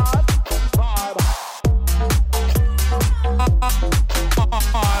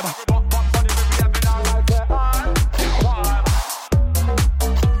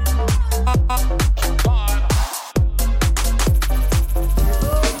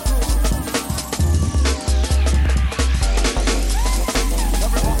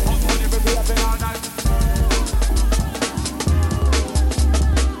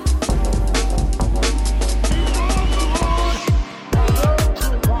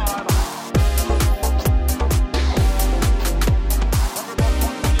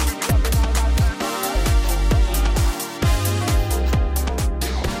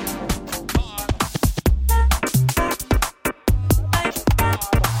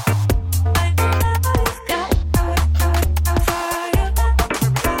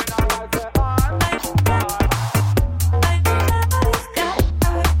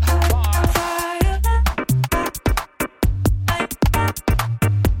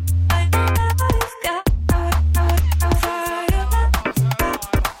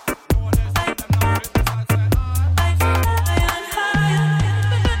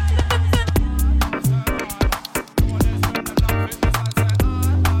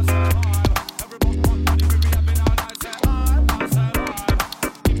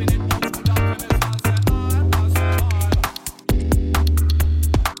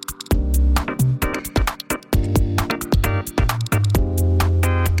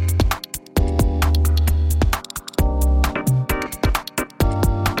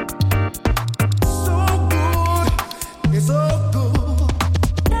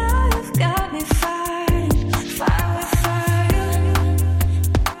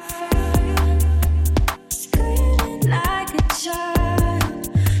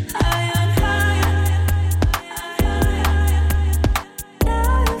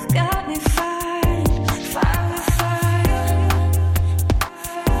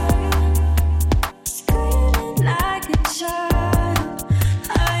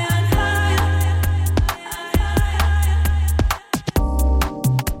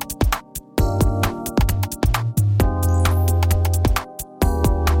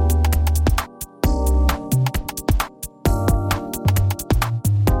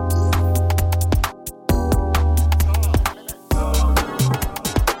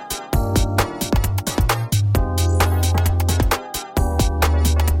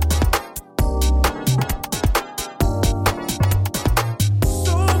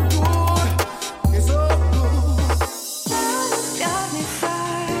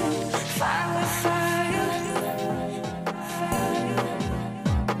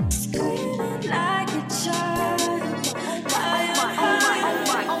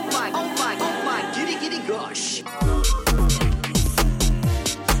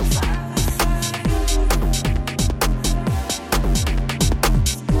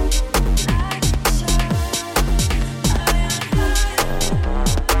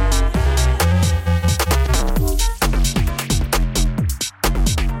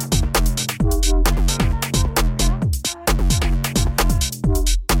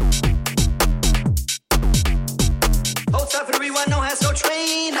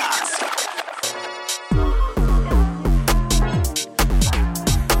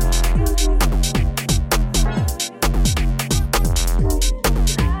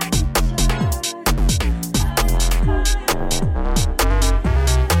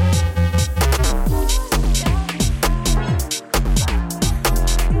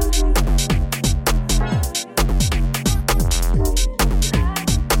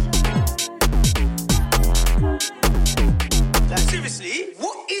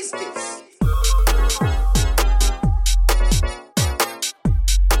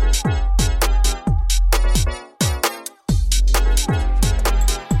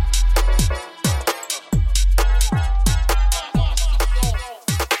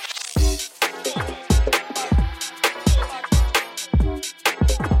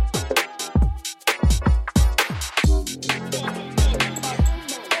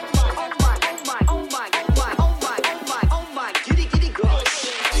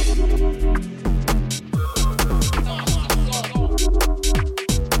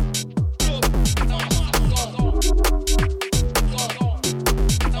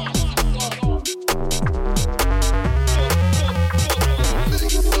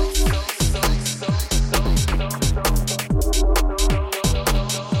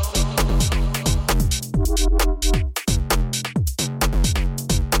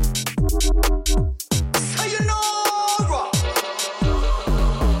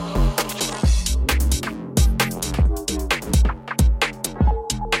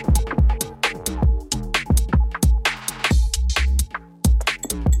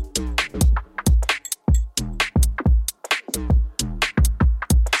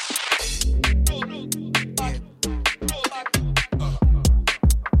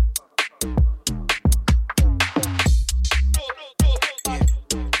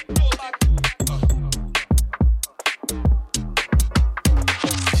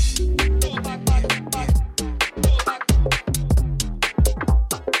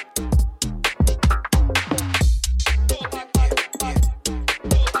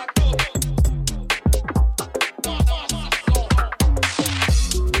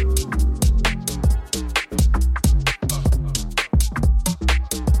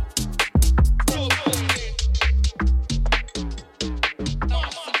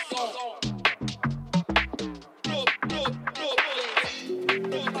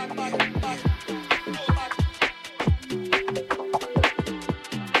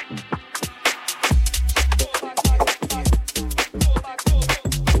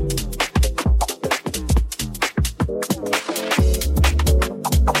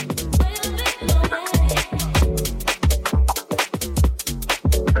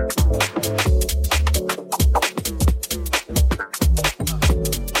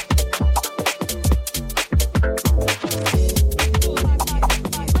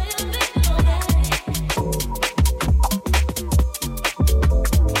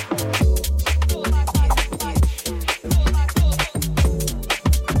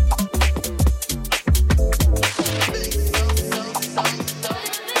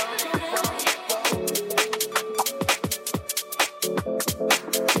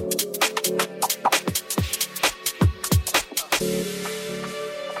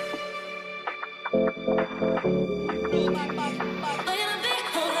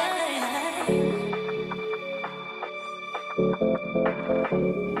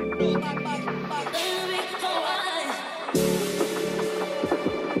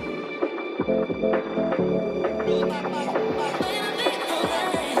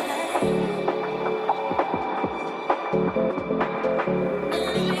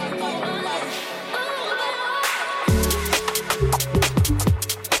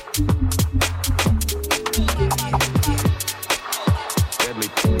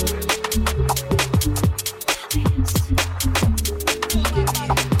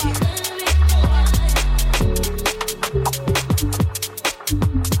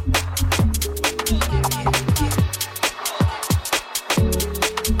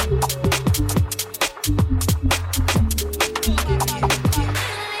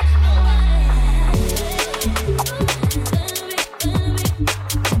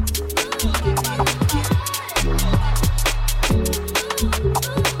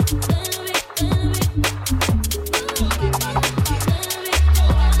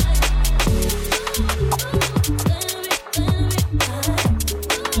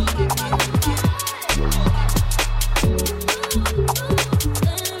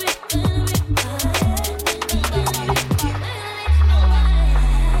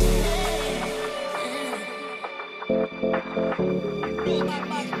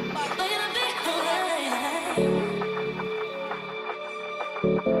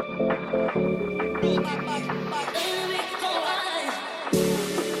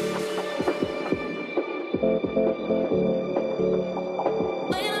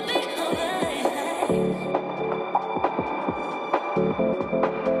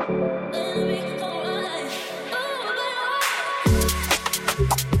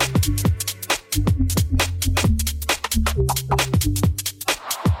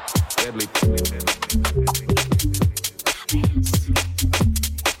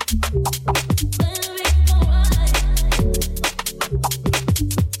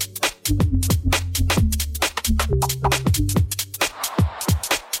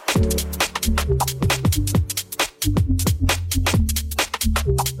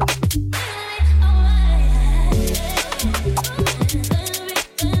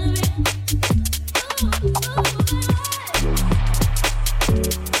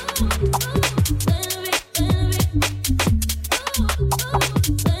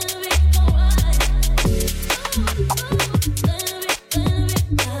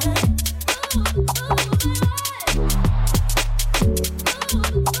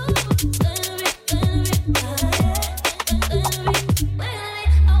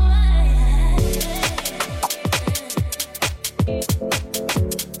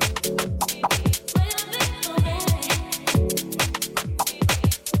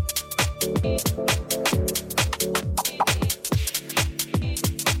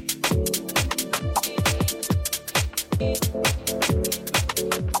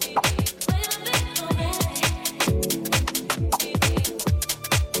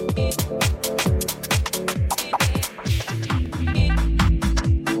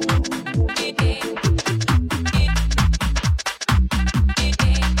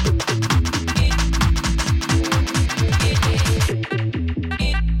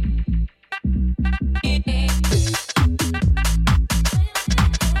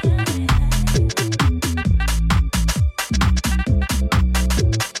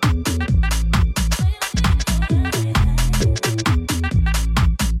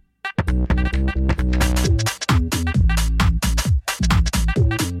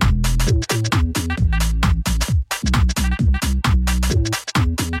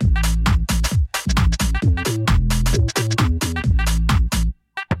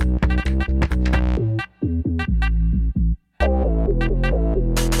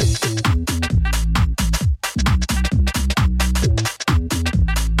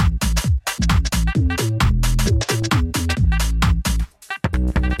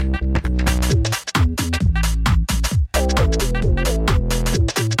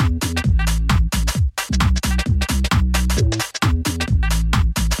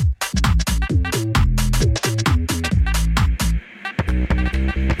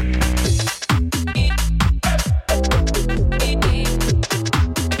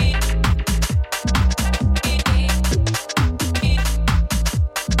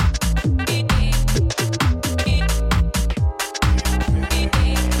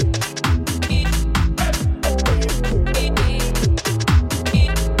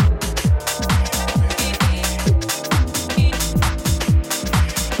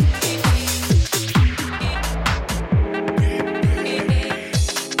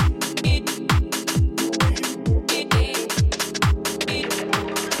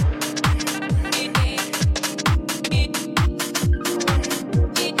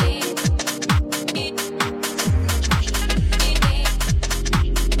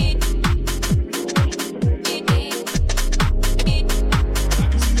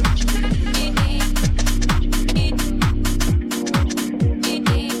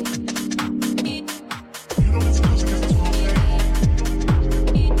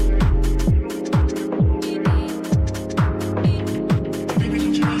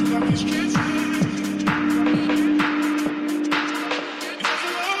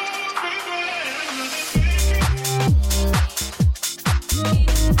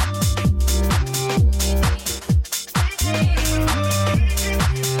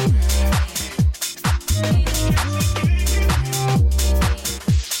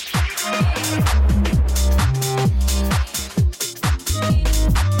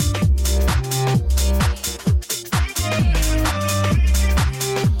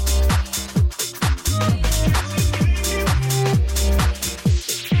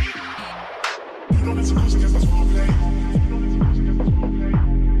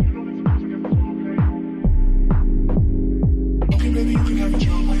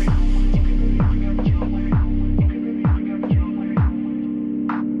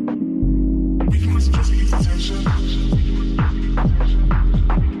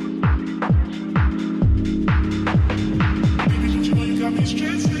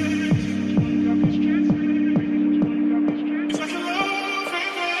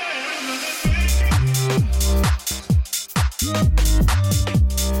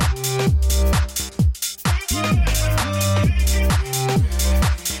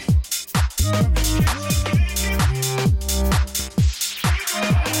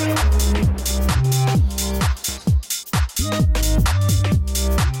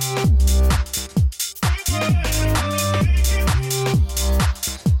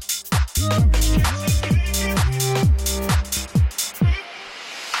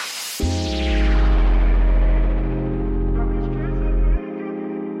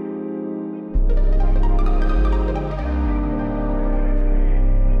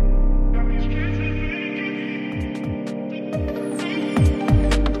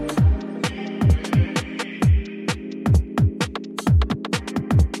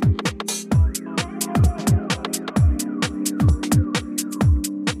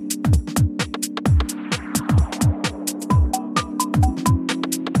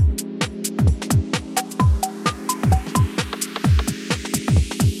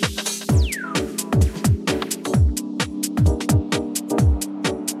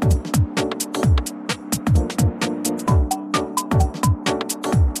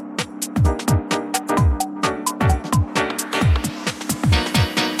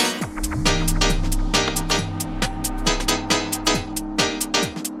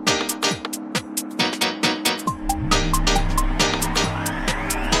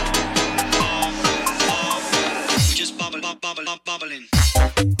 bubbling.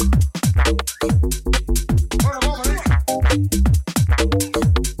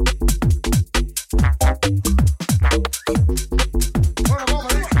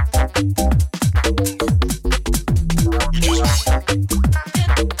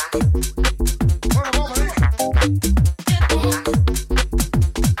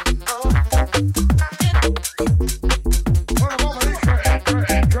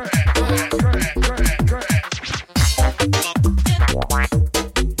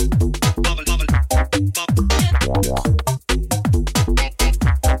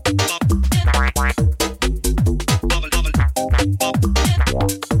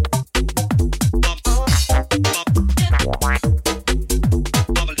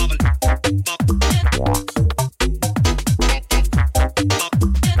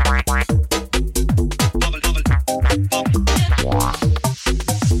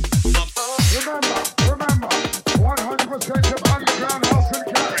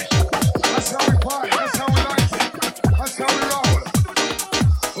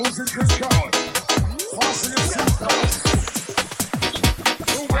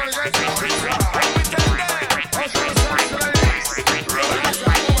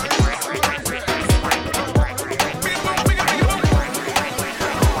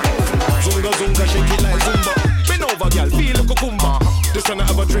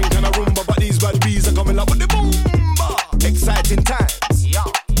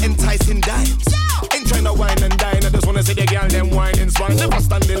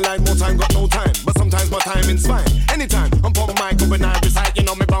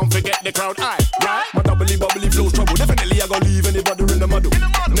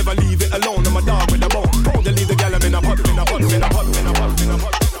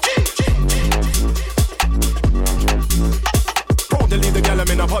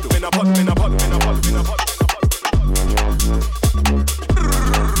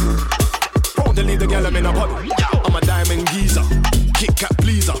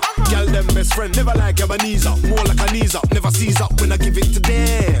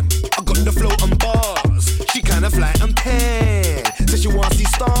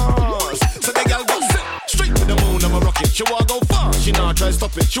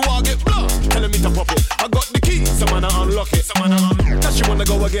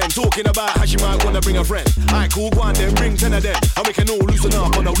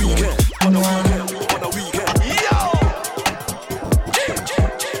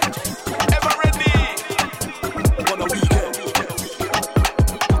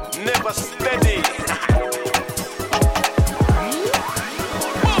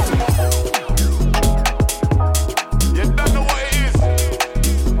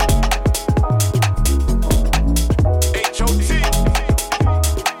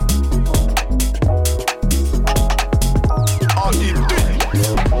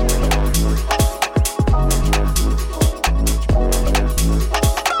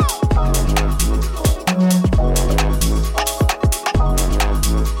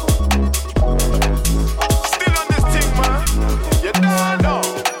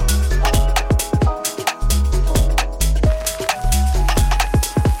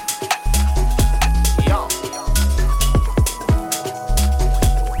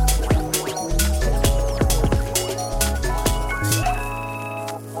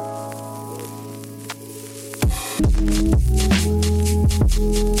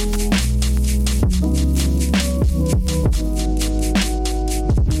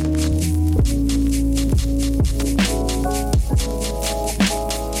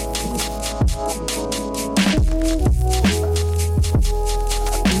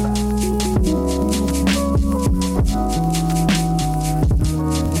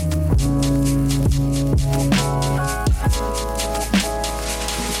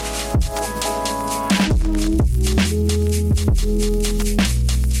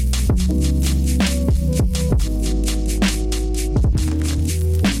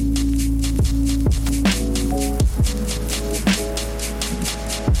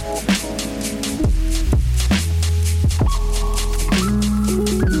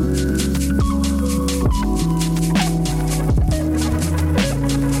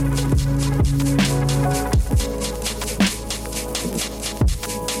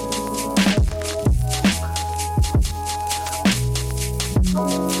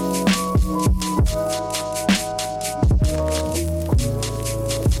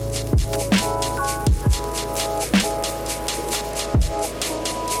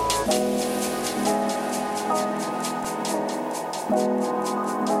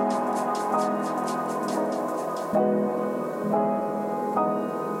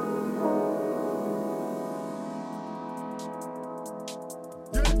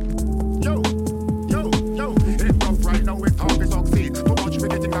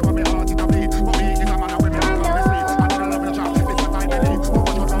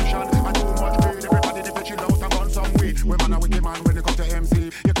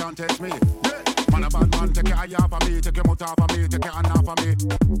 take your hand off of me.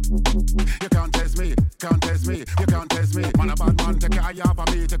 You can't test me, can't test me, you can't test me. Man a bad man, take your eye off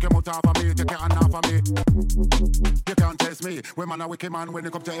of me, take your mouth off of me, take your hand off of me. You can't test me, we man a wicked man when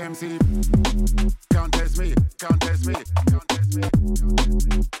it come to MC. Can't test me, can't test me, can't test me,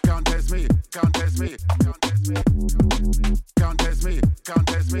 can't test me, can't test me, can't test me, can't test me, can't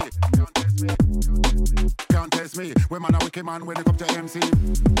test me, can't test me, can't test me, we man a wicked man when it come to MC.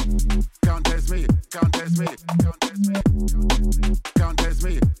 Can't test me, can't test me, can't test me, can't test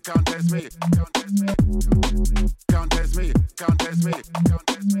me, can't test me, can't test me, can't test me, can't test me, can't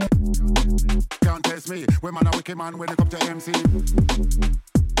test me, can't test me, we man a wicked man when it come to MC.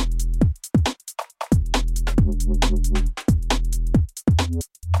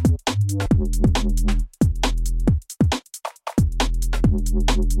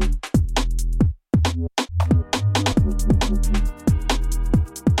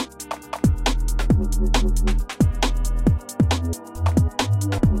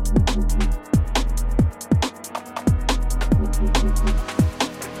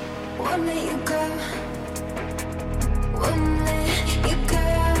 Won't let you go. Won't let you go.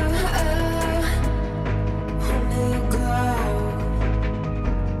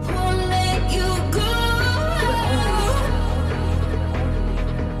 Won't let you go.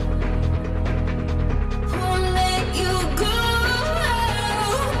 Won't let you go.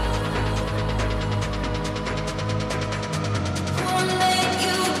 Won't let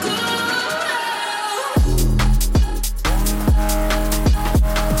you go. Won't let you go.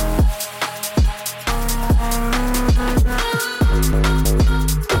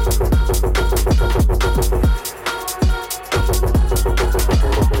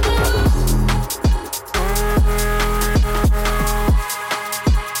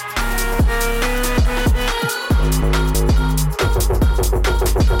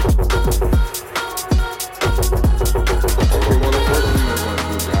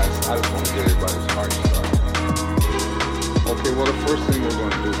 Okay, well, the first thing we're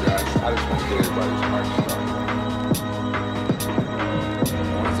going to do, guys, I just want to get everybody's heart started.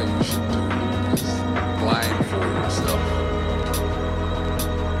 One thing you should do is blindfold yourself.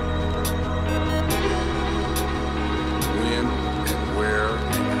 When and where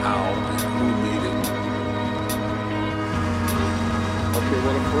and how and who needed. Okay,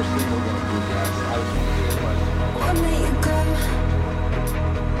 well, the first thing we're going to do, guys, I just want to get everybody's heart started.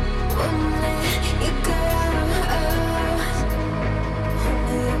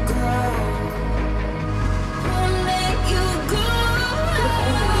 Won't let you go.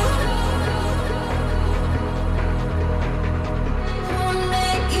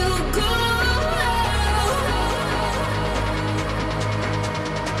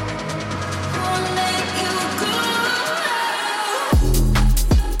 Won't let you go.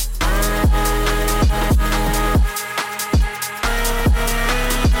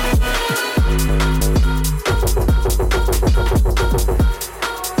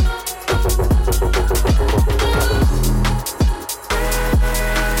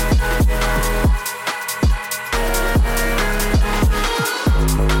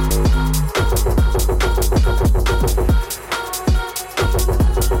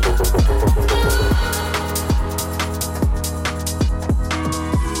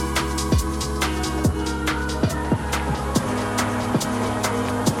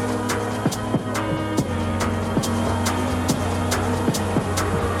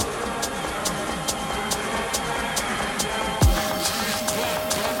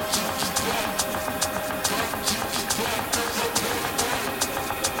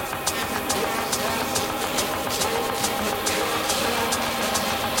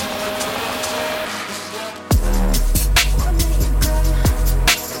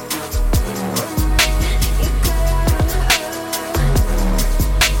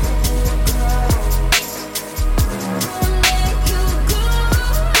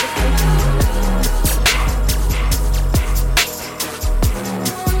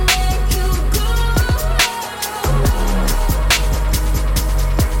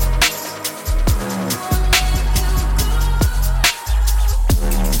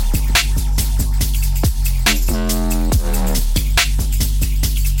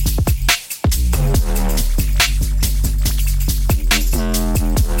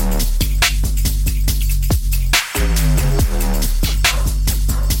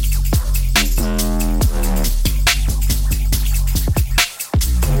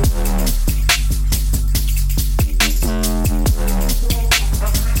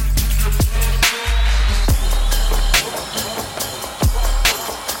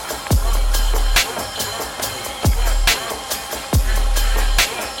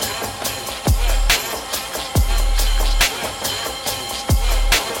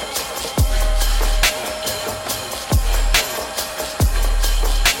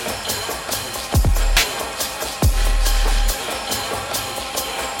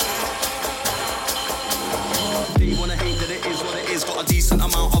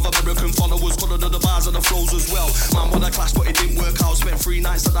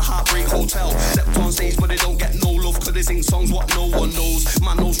 nights at the Heartbreak Hotel. Stepped on stage but they don't get no love, cause they sing songs what no one knows.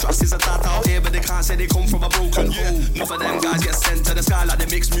 Man knows tracks is a dad out here, but they can't say they come from a broken home. Enough of them guys get sent to the sky like they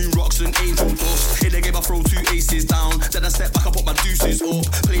mix moon rocks and angel dust. In the game I throw 2 aces down, then I step back, I put my deuces up.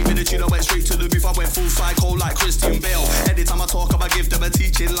 Played with the tune, I went straight to the booth, I went full psycho like Christian Bale. Anytime I talk I give them a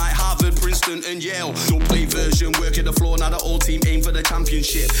teaching like Harvard, Princeton and Yale. No play version, working the floor, now the whole team aim for the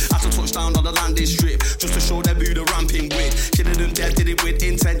championship. Had to touch down on the landing strip, just to show them who the ramping with. Killing them dead, did it with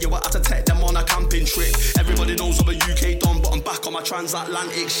intent, you had to take them on a camping trip. Everybody knows I'm a UK don, but I'm back on my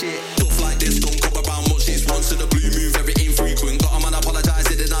transatlantic shit. Stuff like this don't come around much, it's once to the blue move, very infrequent. Got a man apologise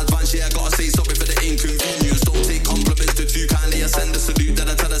in advance, yeah, gotta say sorry for the inconvenience. Don't take compliments too kindly, I send a salute, then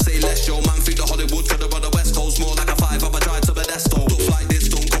I tell her say less. Yo man, think the Hollywood could have run the West Coast, more like a 5 of a drive to Modesto. Stuff like this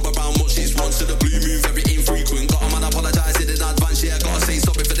don't come around much, it's once to the blue move, very infrequent. Got a man apologise in advance, yeah, gotta say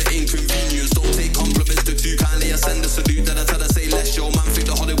sorry for the inconvenience. Don't take compliments too kindly, I send a salute, then I tell her say less. Yo man, think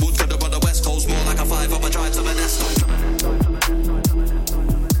the Hollywood could have run the West Coast, more like a 5 of a drive to Modesto.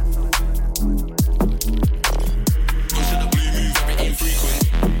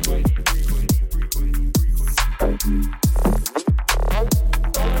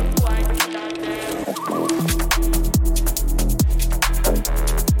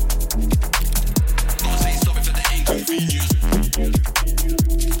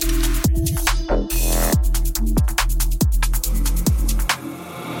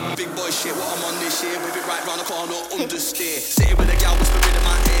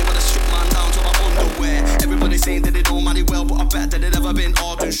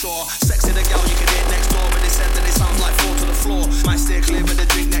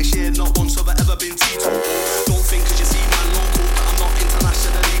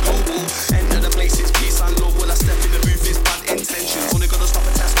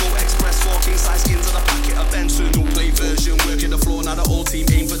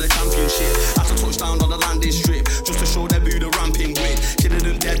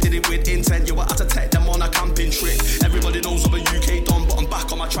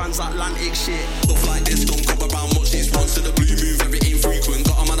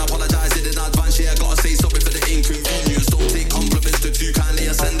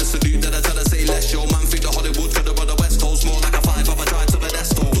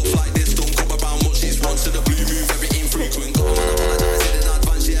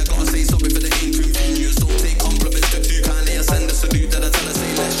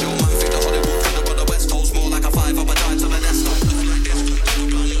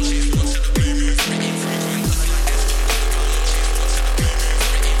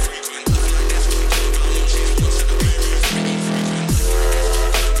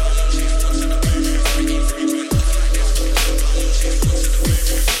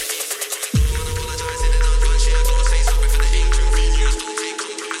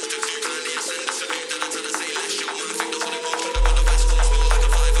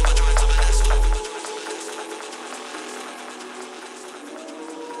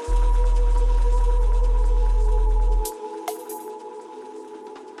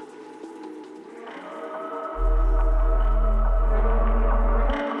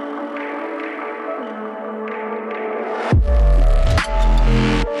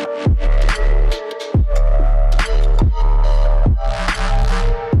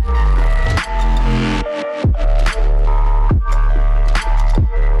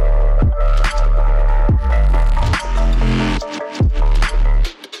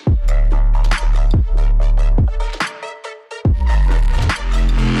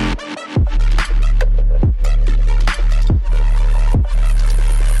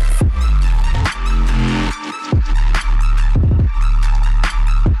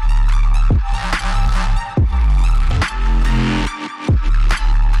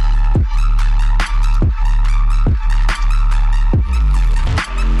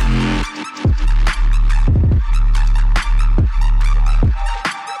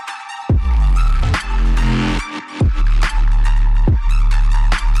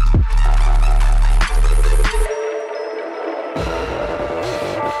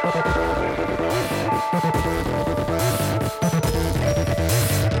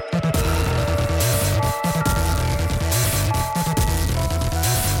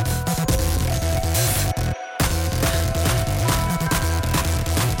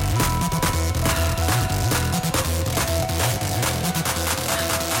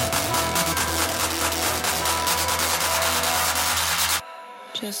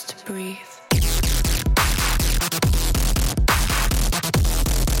 Just breathe.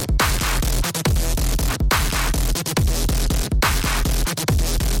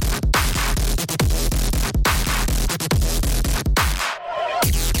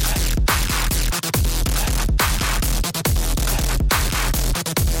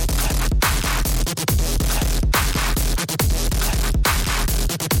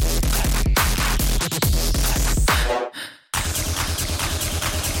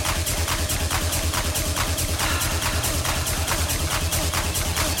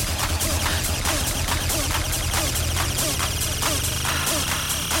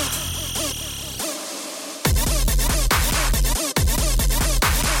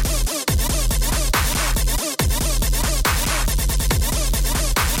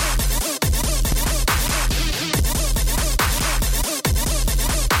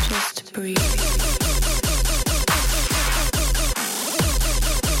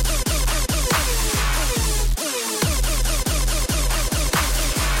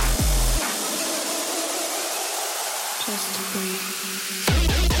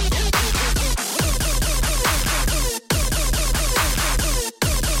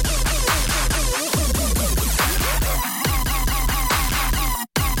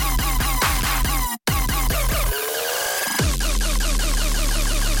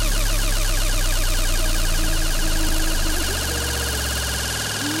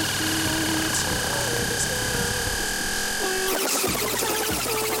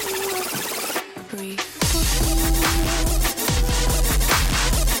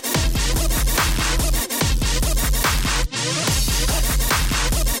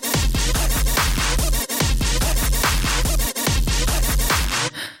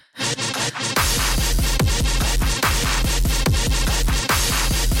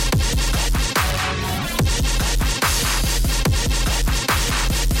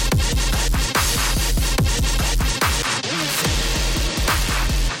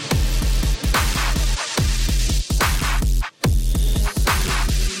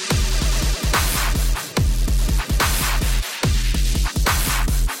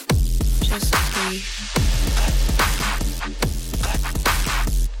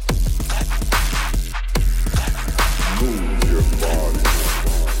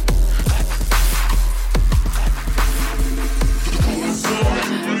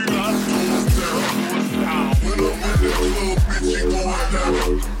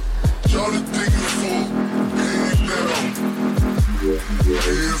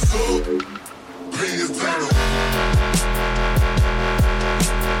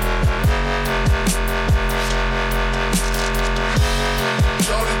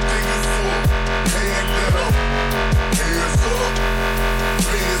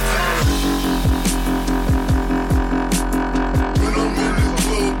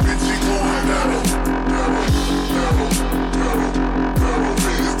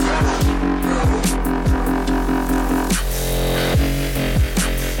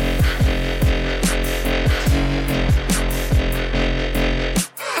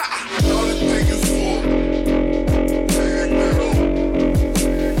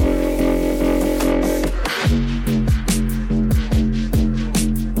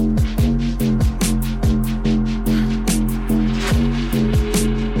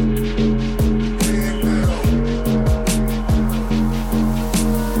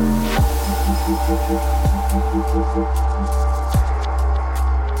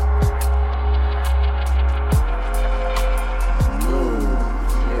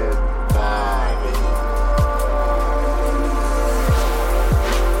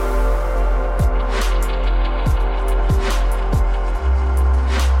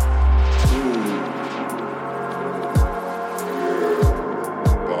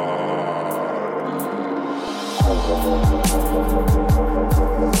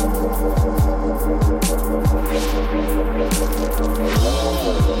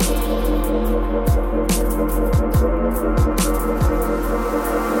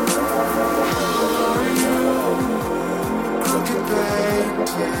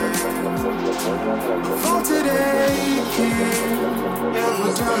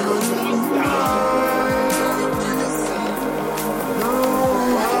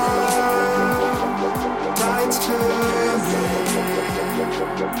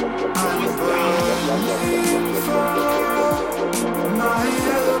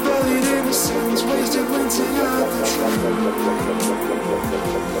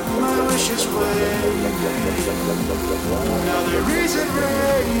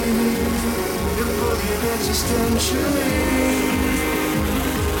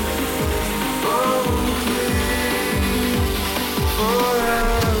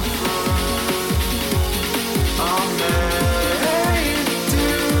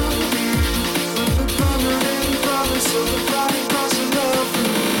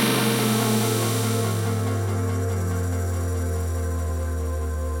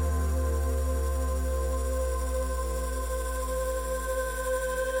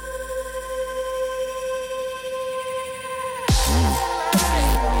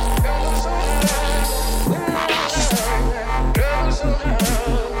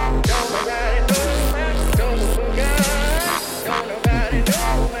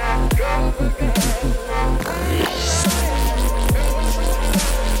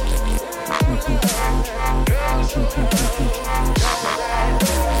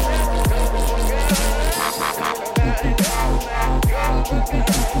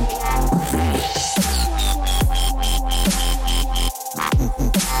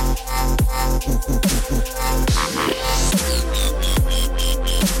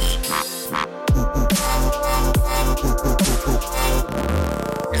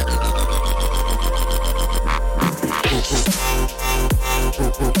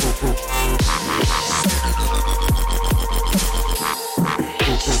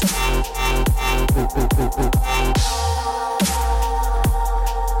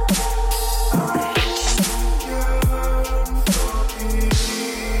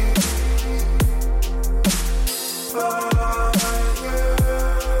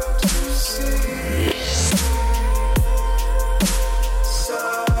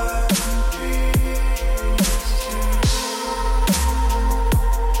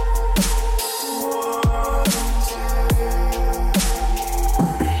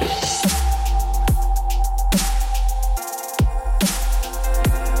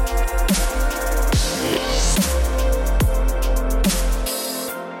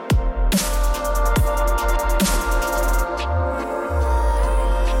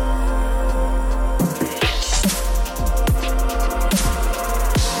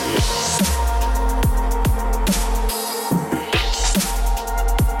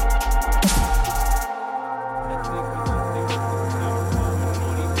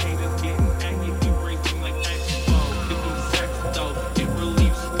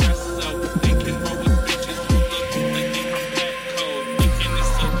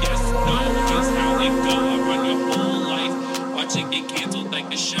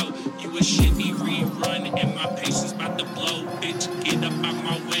 yo, you a shitty rerun, and my patience about to blow. Bitch, get up out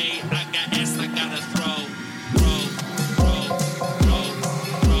my way. I got ass I gotta throw.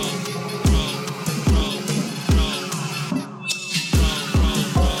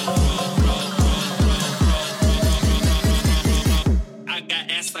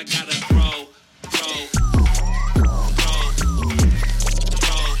 I gotta throw.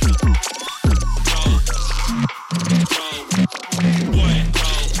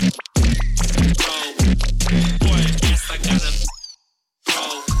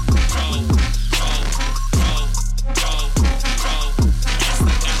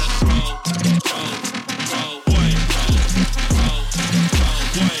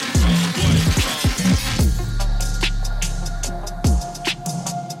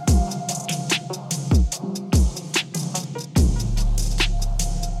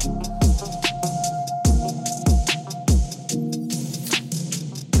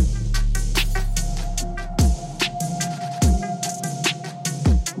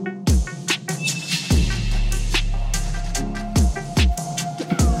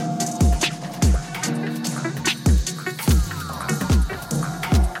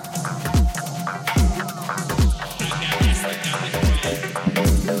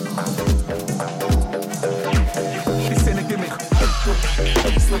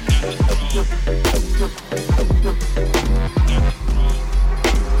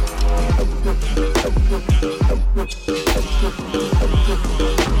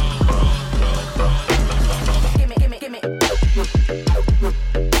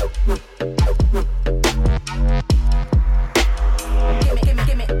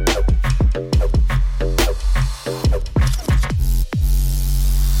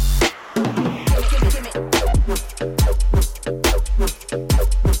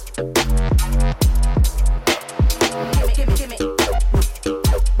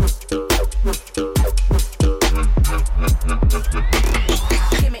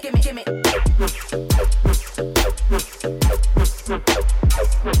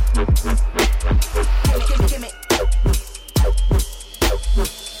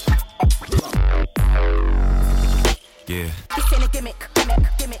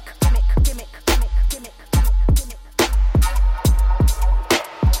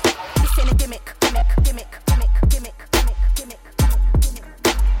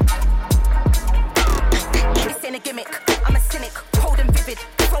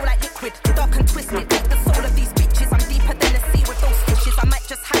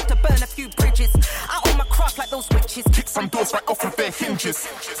 Kick some doors right off of their hinges.